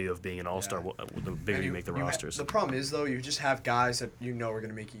value of being an All-Star the bigger you make the rosters. The problem is though, you just have guys that are going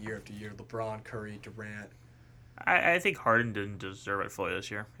to make it year after year. LeBron, Curry, Durant. I think Harden didn't deserve it fully this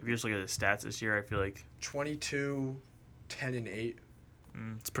year. If you just look at his stats this year, I feel like 22, 10 and 8.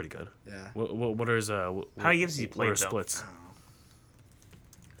 It's pretty good. Yeah. What are his How many games has he what played, are his though? splits?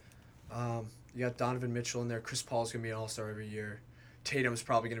 You got Donovan Mitchell in there. Chris Paul's gonna be an All-Star every year. Tatum's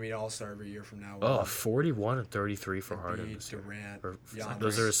probably gonna be an All-Star every year from now on. 41 and 33 for Harden Embiid, this year. Durant, Or- Giannis.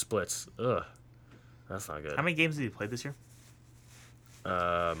 Those are his splits. Ugh. That's not good. How many games did he play this year?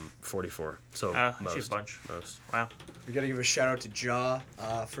 44. So Actually a most. bunch. Most. Wow. We gotta give a shout out to Ja,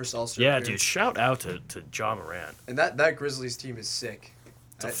 first All-Star. Yeah, appearance. dude. Shout out to Ja Morant. And that Grizzlies team is sick.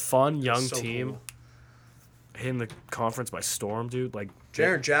 It's a fun young so team. cool. Hitting the conference by storm, dude. Like,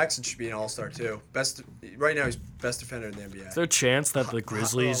 Jaren Jackson should be an All-Star too. Right now he's best defender in the NBA. is there a chance that the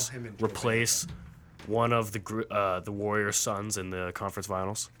Grizzlies him and replace one of the Warriors' sons in the conference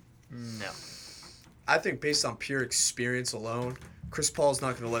finals? No. I think based on pure experience alone, Chris Paul's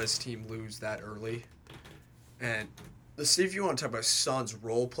not going to let his team lose that early. And let's see, if you want to talk about Suns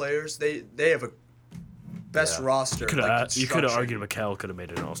role players, they have a best Yeah. roster. You could have construction. argued Mikal could have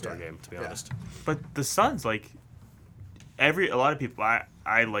made it an All-Star Yeah. game, to be Yeah. honest. But the Suns, like, a lot of people,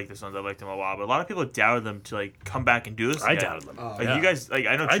 I like the Suns. I liked them a lot, but a lot of people doubted them to like come back and do this. I again. doubted them. Oh. Like Yeah. you guys, like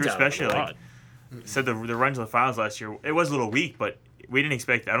I know I True doubted them especially a like lot. said the run to the finals last year. It was a little weak, but we didn't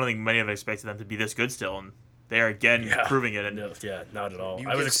expect. I don't think many of us expected them to be this good still, and they are again Yeah. proving it. And No, yeah, not at all. You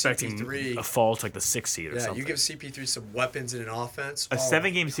I was give expecting CP3 a fall to like the 6th seed or Yeah, something. you give CP3 some weapons in an offense. a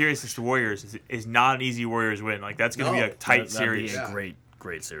 7-game series against the Warriors is not an easy Warriors win. Like that's going to No. be a tight That'd be series. a Yeah.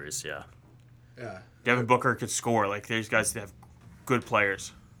 great series. Yeah. Yeah, Devin Booker could score. Like these guys have good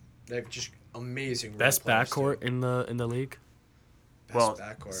players. they have just amazing. role Best players, backcourt too. in the league. Best Well,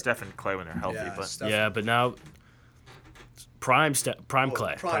 backcourt. Steph and Clay when they're healthy, Yeah, but Steph- Yeah, but now prime Well,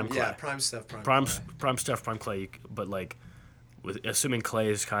 Clay, Prime Clay. Yeah, prime Steph, prime prime Clay. prime Steph, prime Clay. But like, with assuming Clay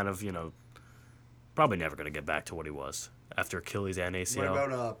is kind of probably never gonna get back to what he was after Achilles and What ACL.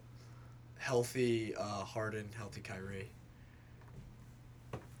 about healthy Harden, healthy Kyrie?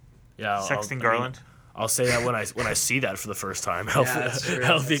 Yeah, Sexton I mean, Garland. I'll say that when I see that for the first time. Healthy, that's true,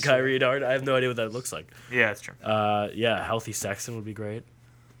 healthy that's Kyrie and Harden. I have no idea what that looks like. Yeah, that's true. Yeah, healthy Sexton would be great.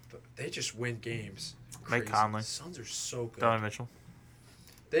 But they just win games. Mike Crazy. Conley. The Suns are so good. Donovan Mitchell.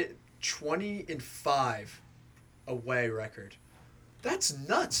 They 20-5 away record. That's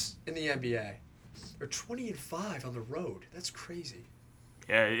nuts in the NBA. They're 20-5 on the road. That's crazy.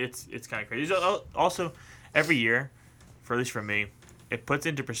 Yeah, it's kind of crazy. Also, every year, for at least for me, it puts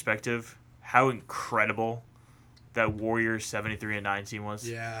into perspective how incredible that Warriors 73-9 team was.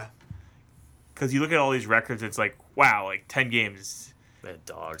 Yeah. Because you look at all these records, it's like wow, like 10 games, They had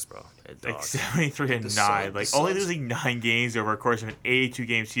dogs, bro. They had like dogs. 73-9, Suns- like the only Suns- losing 9 games over a course of an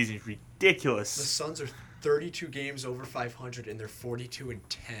 82-game season is The ridiculous. Suns are 32 games over 500 and they're 42-10.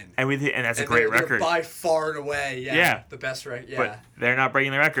 And that's a And great they're record. by far and away. Yeah. Yeah. The best record. Yeah. But they're not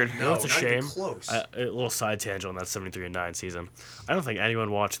breaking the record. no, What's a not even shame? close. A little side tangent on that 73-9 season. I don't think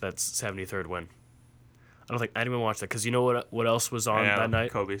anyone watched that 73rd win. I don't think anyone watched that because you know what else was on Yeah, that night?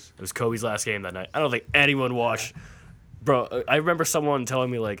 Kobe's. It was Kobe's last game that night. I don't think anyone watched. Bro, I remember someone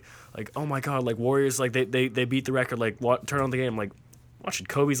telling me like, oh my god, like Warriors, like they beat the record, like turn on the game, like watching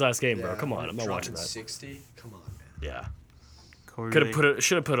Kobe's last game, bro. Yeah, Come on, I'm not dropping watching that. 60. Come on, man. Yeah, Kobe could have really-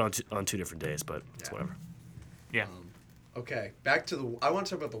 should have put it on two different days, but it's Yeah. whatever. Yeah. Okay, back to I want to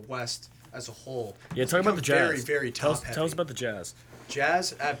talk about the West as a whole. Yeah, It's talk about the become Jazz. Very, very tell top us, tell us about the Jazz.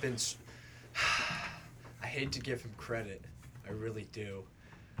 Jazz have been. I hate to give him credit, I really do,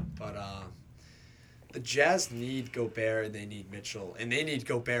 but the Jazz need Gobert and they need Mitchell and they need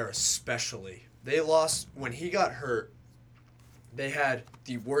Gobert especially. They lost when he got hurt. They had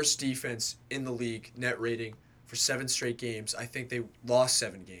the worst defense in the league net rating for 7 straight games. I think they lost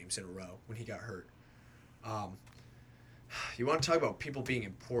 7 games in a row when he got hurt. You want to talk about people being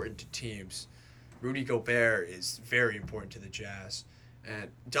important to teams. Rudy Gobert is very important to the Jazz. And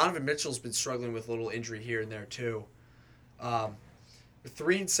Donovan Mitchell's been struggling with a little injury here and there too. They're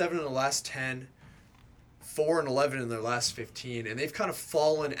 3-7 in the last 10, 4-11 in their last 15, and they've kind of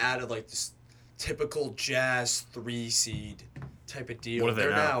fallen out of like this typical Jazz 3 seed type of deal. What are they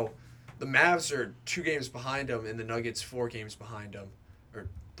They're now? the Mavs are 2 games behind them, and the Nuggets 4 games behind them, or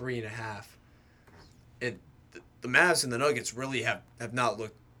 3.5. And the Mavs and the Nuggets really have not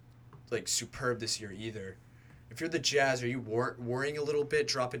looked like superb this year either. If you're the Jazz, are you worrying a little bit,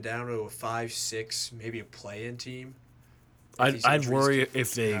 dropping down to a 5-6, maybe a play-in team? If I'd these worry injuries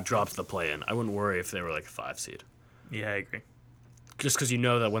if they happen? dropped the play-in. I wouldn't worry if they were like a 5 seed. Yeah, I agree. Just because you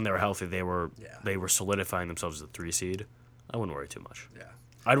know that when they were healthy, they were Yeah. solidifying themselves as a 3 seed. I wouldn't worry too much. Yeah.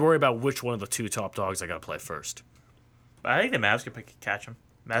 I'd worry about which one of the 2 top dogs I got to play first. But I think the Mavs could catch him.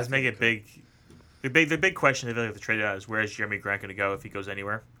 Mavs make it big. The big question they feel like the trade out is where is Jeremy Grant going to go if he goes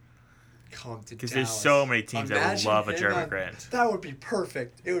anywhere? come to Because Dallas. there's so many teams that would Imagine love a him Jeremy on- Grant. That would be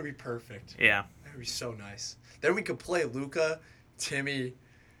perfect. It would be perfect. Yeah. That would be so nice. Then we could play Luka, Timmy,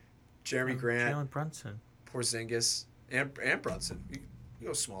 Jeremy Grant, Jalen Brunson. Porzingis, and Brunson. You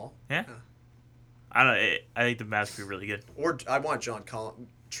go small. Yeah. I don't know. I think the Mavs could be really good. Or I want John Collins.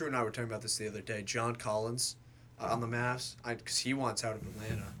 True and I were talking about this the other day. John Collins on the Mavs, because he wants out of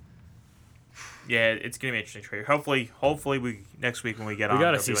Atlanta. Yeah, it's gonna be an interesting trade. Hopefully we next week when we get on, We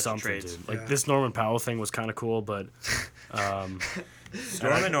gotta there'll see be a bunch of something, trades. dude. Like Yeah. this Norman Powell thing was kind of cool, but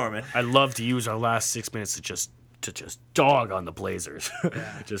Norman. I'd love to use our last 6 minutes to just dog on the Blazers.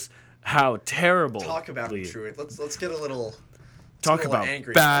 Yeah. Just how terrible. Talk about the- Truett. Let's get a little. Talk get a little about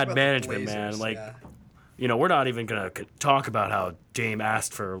angry. bad Talk about the management, Blazers, man. Like, yeah. you know, we're not even gonna talk about how Dame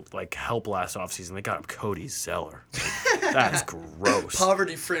asked for like help last offseason. They got him Cody Zeller. Like, that's gross.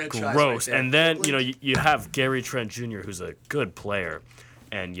 Poverty franchise. Gross. Right there. And then, Like, you know, you have Gary Trent Jr., who's a good player,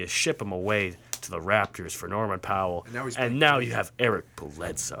 and you ship him away to the Raptors for Norman Powell. And now he's you have Eric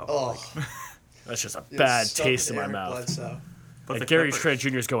Bledsoe. Oh, That's just a he was bad stuck taste with in my Eric mouth. Bledsoe. But And the Gary Clippers- Trent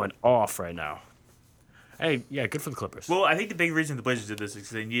Jr. is going off right now. Hey, yeah, good for the Clippers. Well, I think the big reason the Blazers did this is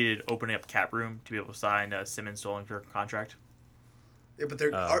because they needed opening up cap room to be able to sign Simmons Stoling for a contract. Yeah, but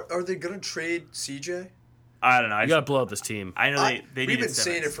they're are they gonna trade CJ? I don't know. you got to blow up this team. I know they We've needed been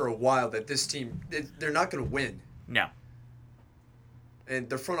saying it Simmons. for a while that this team they're not gonna win, No. and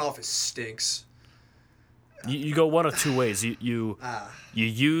their front office stinks. You go one of two ways. You Ah,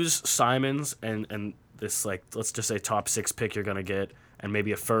 use Simons and this, like, let's just say top 6 pick you're going to get, and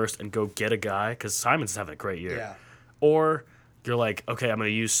maybe a first, and go get a guy, because Simons is having a great year. yeah. Or you're like, okay, I'm going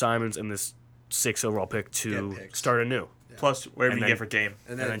to use Simons and this 6 overall pick to Get picks. start anew. Plus, whatever And you then- get for Dame.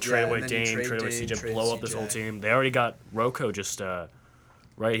 And then trade away you Dame, trade away CJ, trade blow up this whole CJ. team. They already got Rocco just,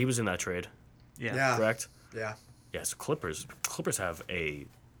 right? He was in that trade, Yeah. Yeah. correct? Yeah. Yeah, so Clippers have a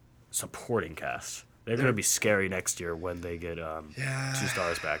supporting cast. They're going to be scary next year when they get Yeah. 2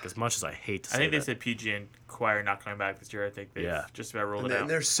 stars back, as much as I hate to say I think they that. said PG and Choir are not coming back this year. I think they've Yeah. just about ruled And, it out.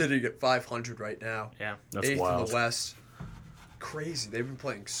 they're sitting at 500 right now. Yeah. That's 8th in wild. the West. Crazy. They've been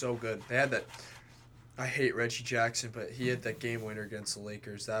playing so good. They had that. I hate Reggie Jackson, but he had that game winner against the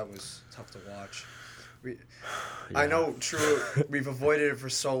Lakers. That was tough to watch. I know, true. We've avoided it for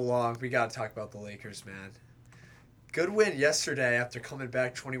so long. We got to talk about the Lakers, man. Good win yesterday after coming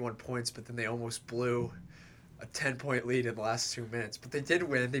back 21 points, but then they almost blew a 10-point lead in the last 2 minutes. But they did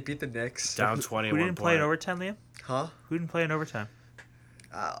win. They beat the Knicks. Down Who 21 didn't play in point. overtime, Liam? Huh? Who didn't play in overtime?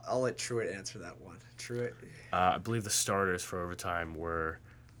 I'll let Truett answer that one. Truett. I believe the starters for overtime were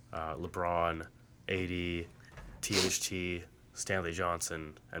LeBron, AD, THT, Stanley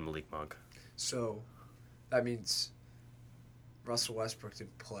Johnson, and Malik Monk. So that means Russell Westbrook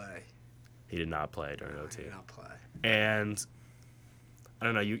didn't play. He did not play during He OT. did not play. And I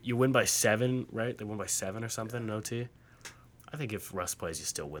don't know, you win by 7, right? They won by 7 or something in OT. I think if Russ plays, you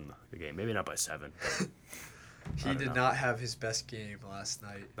still win the game. Maybe not by 7, but He did not have his best game last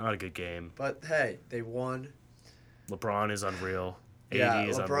night. not a good game. But hey, they won. LeBron is unreal. Yeah, AD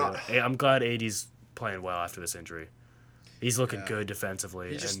is LeBron- unreal. Hey, I'm glad AD's playing well after this injury. He's looking Yeah. good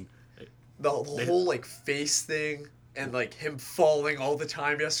defensively. He just- And The whole like face thing and like him falling all the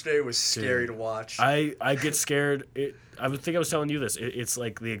time yesterday was scary to watch. I get scared. I would think I was telling you this. It's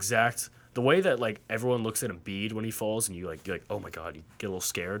like the way that like everyone looks at Embiid when he falls, and you're like, oh my god, you get a little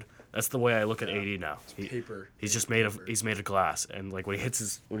scared. That's the way I look at AD now. paper. He's just made of glass, and like when he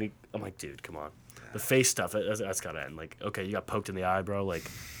hits I'm like, dude, come on. The face stuff, that's gotta end. Like, okay, you got poked in the eye, bro. Like,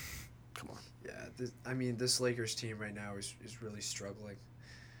 come on. Yeah, this Lakers team right now is really struggling.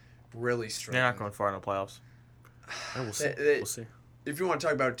 Really struggling. They're not going far in the playoffs. Yeah, we'll see. They- We'll see. If you want to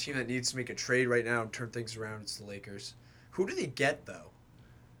talk about a team that needs to make a trade right now and turn things around, it's the Lakers. Who do they get though?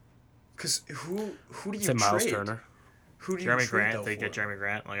 Because who do you Say Miles trade? Turner. Who do you Jeremy trade Grant. though They for? get Jeremy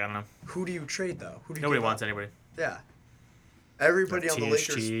Grant. Like, I don't know. Who do you trade though? Who do you Nobody give wants up? anybody. Yeah. Everybody on the THG,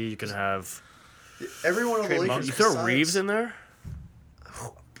 Lakers. you can have. Everyone on the Trade Lakers. Monk. You throw besides- Reeves in there.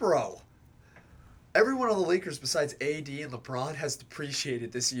 Bro. Everyone on the Lakers besides AD and LeBron has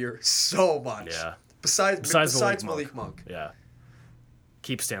depreciated this year so much. Yeah. Besides Malik Malik Monk. Yeah.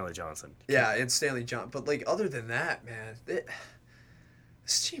 Keep Stanley Johnson. Yeah, and Stanley John. But like other than that, man,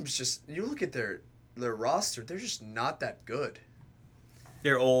 this team's just you look at their roster, they're just not that good.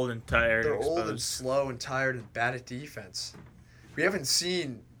 They're old and tired. They're and old and exposed. slow and tired and bad at defense. We haven't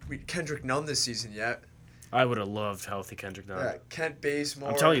seen Kendrick Nunn this season yet. I would have loved healthy Kendrick Nunn. Kent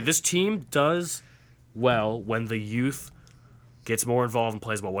Bazemore. I'm telling you, this team does well when the youth gets more involved and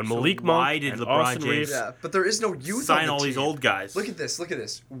plays well. When So Malik why Monk did and LeBron Austin James Reeves, Yeah, but there is no youth sign on the all these team. old guys? Look at this. Look at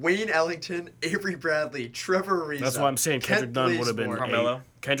this. Wayne Ellington, Avery Bradley, Trevor Ariza. that's why I'm saying Kendrick Kent Nunn would have been Bazemore. Carmelo?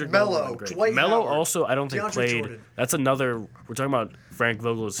 Kendrick Nunn would have Melo, been great. Dwight Melo Howard, also, I don't think DeAndre played. Jordan. That's another. We're talking about Frank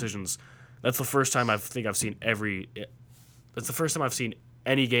Vogel's decisions. That's the first time I've seen That's the first time I've seen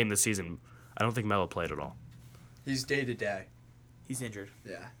any game this season. I don't think Melo played at all. He's day to day. He's injured.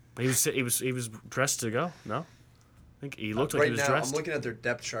 Yeah. But he was dressed to go. No, I think he looked like Right he was now, dressed. I'm looking at their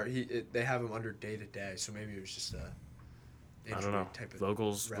depth chart. They have him under day to day, so maybe it was just a I injury don't know. type of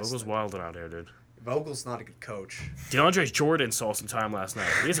Vogel's wrestling. wilding out here, dude. Vogel's not a good coach. DeAndre Jordan saw some time last night.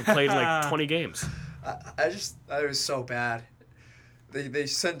 He hasn't played in like 20 games. I was so bad. They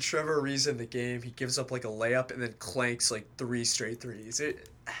sent Trevor Ariza in the game. He gives up like a layup and then clanks like 3 straight threes.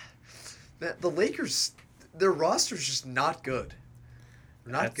 The Lakers, their roster's just not good.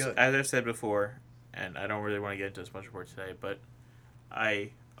 Not good. As I've said before, and I don't really want to get into this much more today, but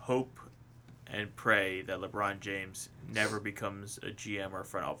I hope and pray that LeBron James never becomes a GM or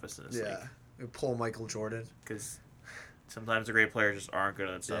front office in this league. Yeah. We pull Michael Jordan. Because sometimes the great players just aren't good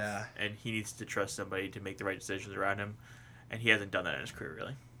at that stuff. Yeah. And he needs to trust somebody to make the right decisions around him. And he hasn't done that in his career,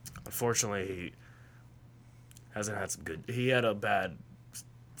 really. Unfortunately, he hasn't had some good. He had a bad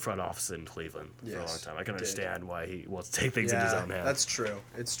front office in Cleveland for a long Yes, time. I can he did. understand why he wants to take things in his own hands. That's true.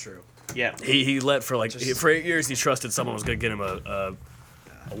 It's true. Yeah. He let for like Just- for 8 years. He trusted someone was going to get him a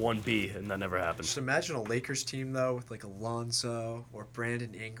 1B, and that never happened. Just imagine a Lakers team though with like Alonzo or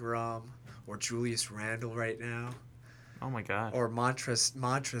Brandon Ingram or Julius Randle right now Oh, my God. or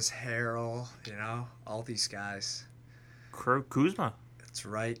Montrezl Harrell. You know, all these guys. Kuzma. That's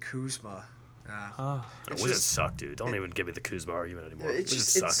right, Kuzma. Oh. It's Wizards just- suck, dude. Don't even give me the Kuzma argument anymore. It's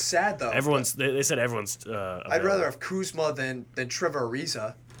Wizards just it's sad though. They said everyone's. I'd available. rather have Kuzma than Trevor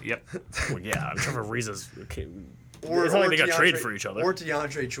Ariza. Yep. Well, yeah, Trevor Ariza's. Or, It's not like or they got DeAndre- traded for each other. Or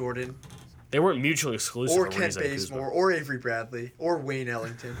DeAndre Jordan. They weren't mutually exclusive. Or Ariza Kent and Kuzma. Bazemore. Or Avery Bradley. Or Wayne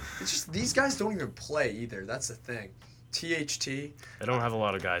Ellington. It's just these guys don't even play either. That's the thing. THT, They don't have a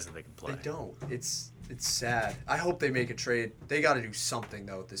lot of guys that they can play. they don't. It's sad. I hope they make a trade. They got to do something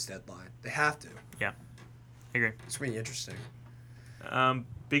though at this deadline. They have to. Yeah. I agree. It's gonna be interesting.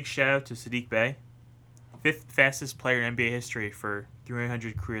 Big shout out to Sadiq Bey. 5th fastest player in NBA history for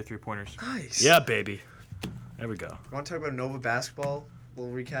 300 career three-pointers. Nice. Yeah, baby. There we go. You want to talk about Nova basketball?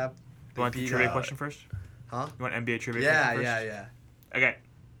 Little recap. You want They the beat, trivia question first? Huh? You want NBA trivia Yeah, question first? yeah. Okay.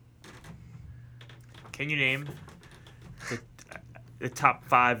 Can you name the top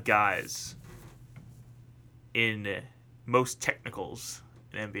 5 guys in most technicals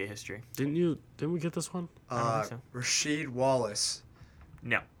in NBA history? Didn't we get this one? don't think Rasheed Wallace.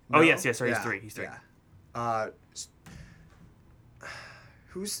 No. No? Oh, yes, sorry, Yeah, he's 3. He's 3. yeah.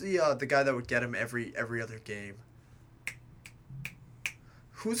 Who's the guy that would get him every other game?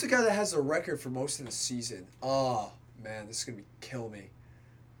 Who's the guy that has the record for most in the season? Oh man, this is gonna kill me.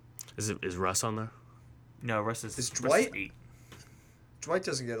 Is Russ on there? No, Russ is Is Russ Dwight? 8. Dwight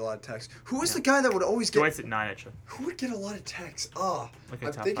doesn't get a lot of texts. Who is the guy that would always get? Dwight's at 9, actually. Who would get a lot of texts? Oh, Look at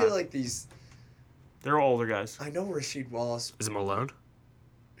I'm top thinking 5. like these. They're all older guys. I know Rasheed Wallace, Is it Malone?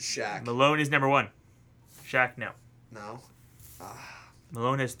 Shaq. Malone is number 1. Shaq, no. No.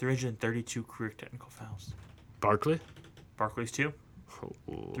 Malone has 332 career technical fouls. Barkley? Barkley's 2, Oh,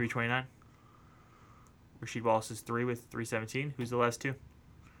 329. Rasheed Wallace is 3 with 317. Who's the last 2?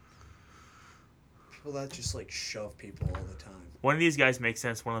 People that just like shove people all the time. One of these guys makes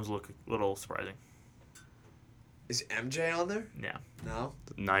sense. One of them's a little surprising. Is MJ on there? Yeah. No.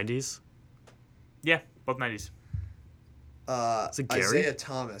 90s? Yeah, both 90s. Is it Gary? Isaiah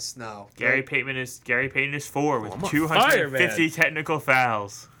Thomas. No. Gary Payton is 4 with I'm on 250 fire, technical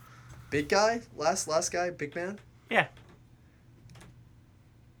fouls. Big guy. Last guy. Big man. Yeah.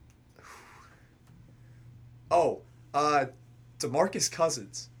 Oh. DeMarcus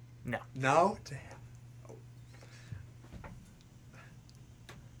Cousins. No. No. Damn.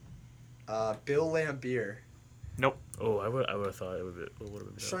 Bill Laimbeer. Nope. Oh, I would have thought it would be.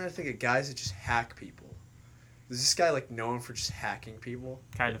 I'm just trying to think of guys that just hack people. Is this guy like known for just hacking people?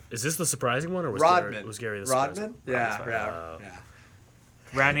 Kind of. Is this the surprising one, or was Rodman. Gary, was Gary the Rodman? surprising? Yeah, Wow. yeah.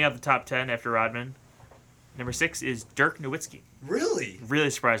 Rounding out the top 10 after Rodman. Number 6 is Dirk Nowitzki. Really? Really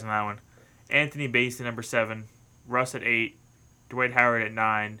surprised on that one. Anthony Bates at number 7. Russ at 8. Dwight Howard at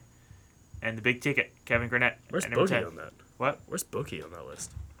 9. And the big ticket, Kevin Garnett Where's at number 10. Boogie on that? What? Where's Boogie on that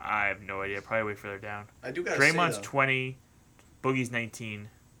list? I have no idea. Probably way further down. I do gotta Draymond's say, though, 20. Boogie's 19.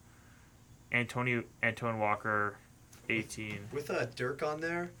 Antoine Walker, 18. with Dirk on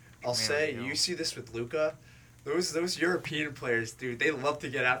there, I'll Man, say you know. you see this with Luka. Those European players, dude, they love to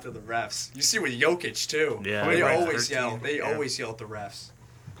get after the refs. You see with Jokic too. Yeah. They Right, always 13, yell. They yeah. always yell at the refs.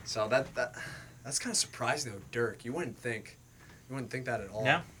 So that's kind of surprising though, Dirk. You wouldn't think that at all.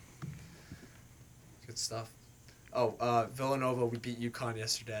 Yeah. Good stuff. Oh, Villanova, we beat UConn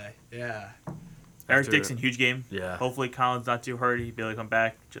yesterday. Yeah. Eric After- Dixon, huge game. Yeah. Hopefully Colin's not too hurt. He'd be able to come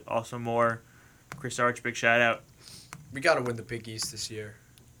back. Also more. Chris Arch, big shout out. We got to win the Big East this year.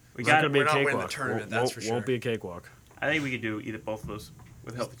 We It's not got. gonna be a we're not winning the cakewalk. tournament, Won't- that's won't- for sure. Won't be a cakewalk. I think we could do either both of those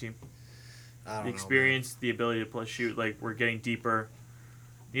with a healthy team. I don't The know, experience, the ability to play shoot. Like we're getting deeper.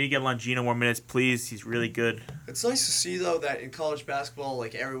 Need to get Longino more minutes, please. He's really good. man. It's nice to see though that in college basketball,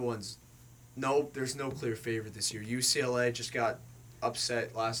 like there's no clear favorite this year. UCLA just got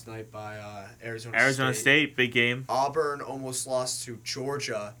upset last night by Arizona State, big game. Auburn almost lost to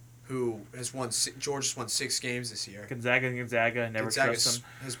Georgia, who has Georgia's won 6 games this year. Gonzaga, never Gonzaga trust them.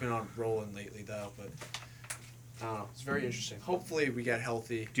 has been on rolling lately though, but I don't know. It's very interesting. Hopefully we get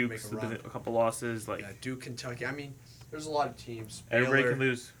healthy, Duke's make a run. a couple losses. Like Yeah, Duke, Kentucky. I mean, there's a lot of teams. everybody Baylor, can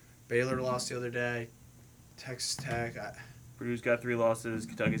lose. Baylor lost the other day. Texas Tech. Purdue's got 3 losses.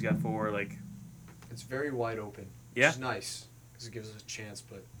 Kentucky's got 4. Like It's very wide open. Yeah. Which is nice because it gives us a chance,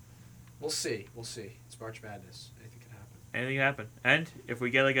 but we'll see. We'll see. It's March Madness. Anything can happen. anything can happen. And if we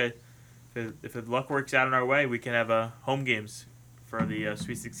get like if the luck works out in our way, we can have home games for the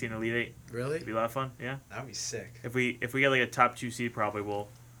Sweet 16 Elite 8. Really? It'd be a lot of fun. Yeah. That'd be sick. If we get like a top 2 seed, probably we'll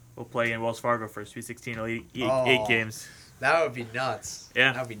play in Wells Fargo for Sweet 16 Elite 8 Oh. games. That would be nuts.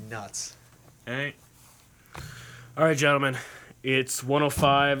 Yeah. That would be nuts. All right. All right, gentlemen. It's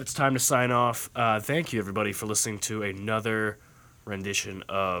 1:05. It's time to sign off. Thank you, everybody, for listening to another rendition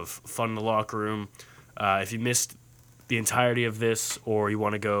of Fun in the Locker Room. If you missed the entirety of this or you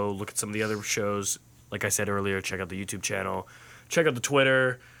want to go look at some of the other shows, like I said earlier, check out the YouTube channel. Check out the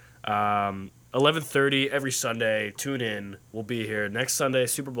Twitter. 11:30 every Sunday. Tune in. We'll be here next Sunday,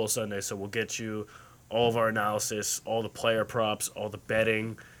 Super Bowl Sunday, so we'll get you all of our analysis, all the player props, all the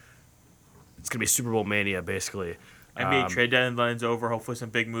betting. It's going to be Super Bowl mania, basically. NBA trade deadline's over. Hopefully some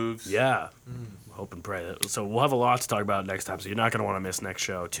big moves. Yeah. Hope and pray. So we'll have a lot to talk about next time, so you're not going to want to miss next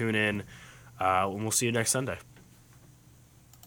show. Tune in, and we'll see you next Sunday.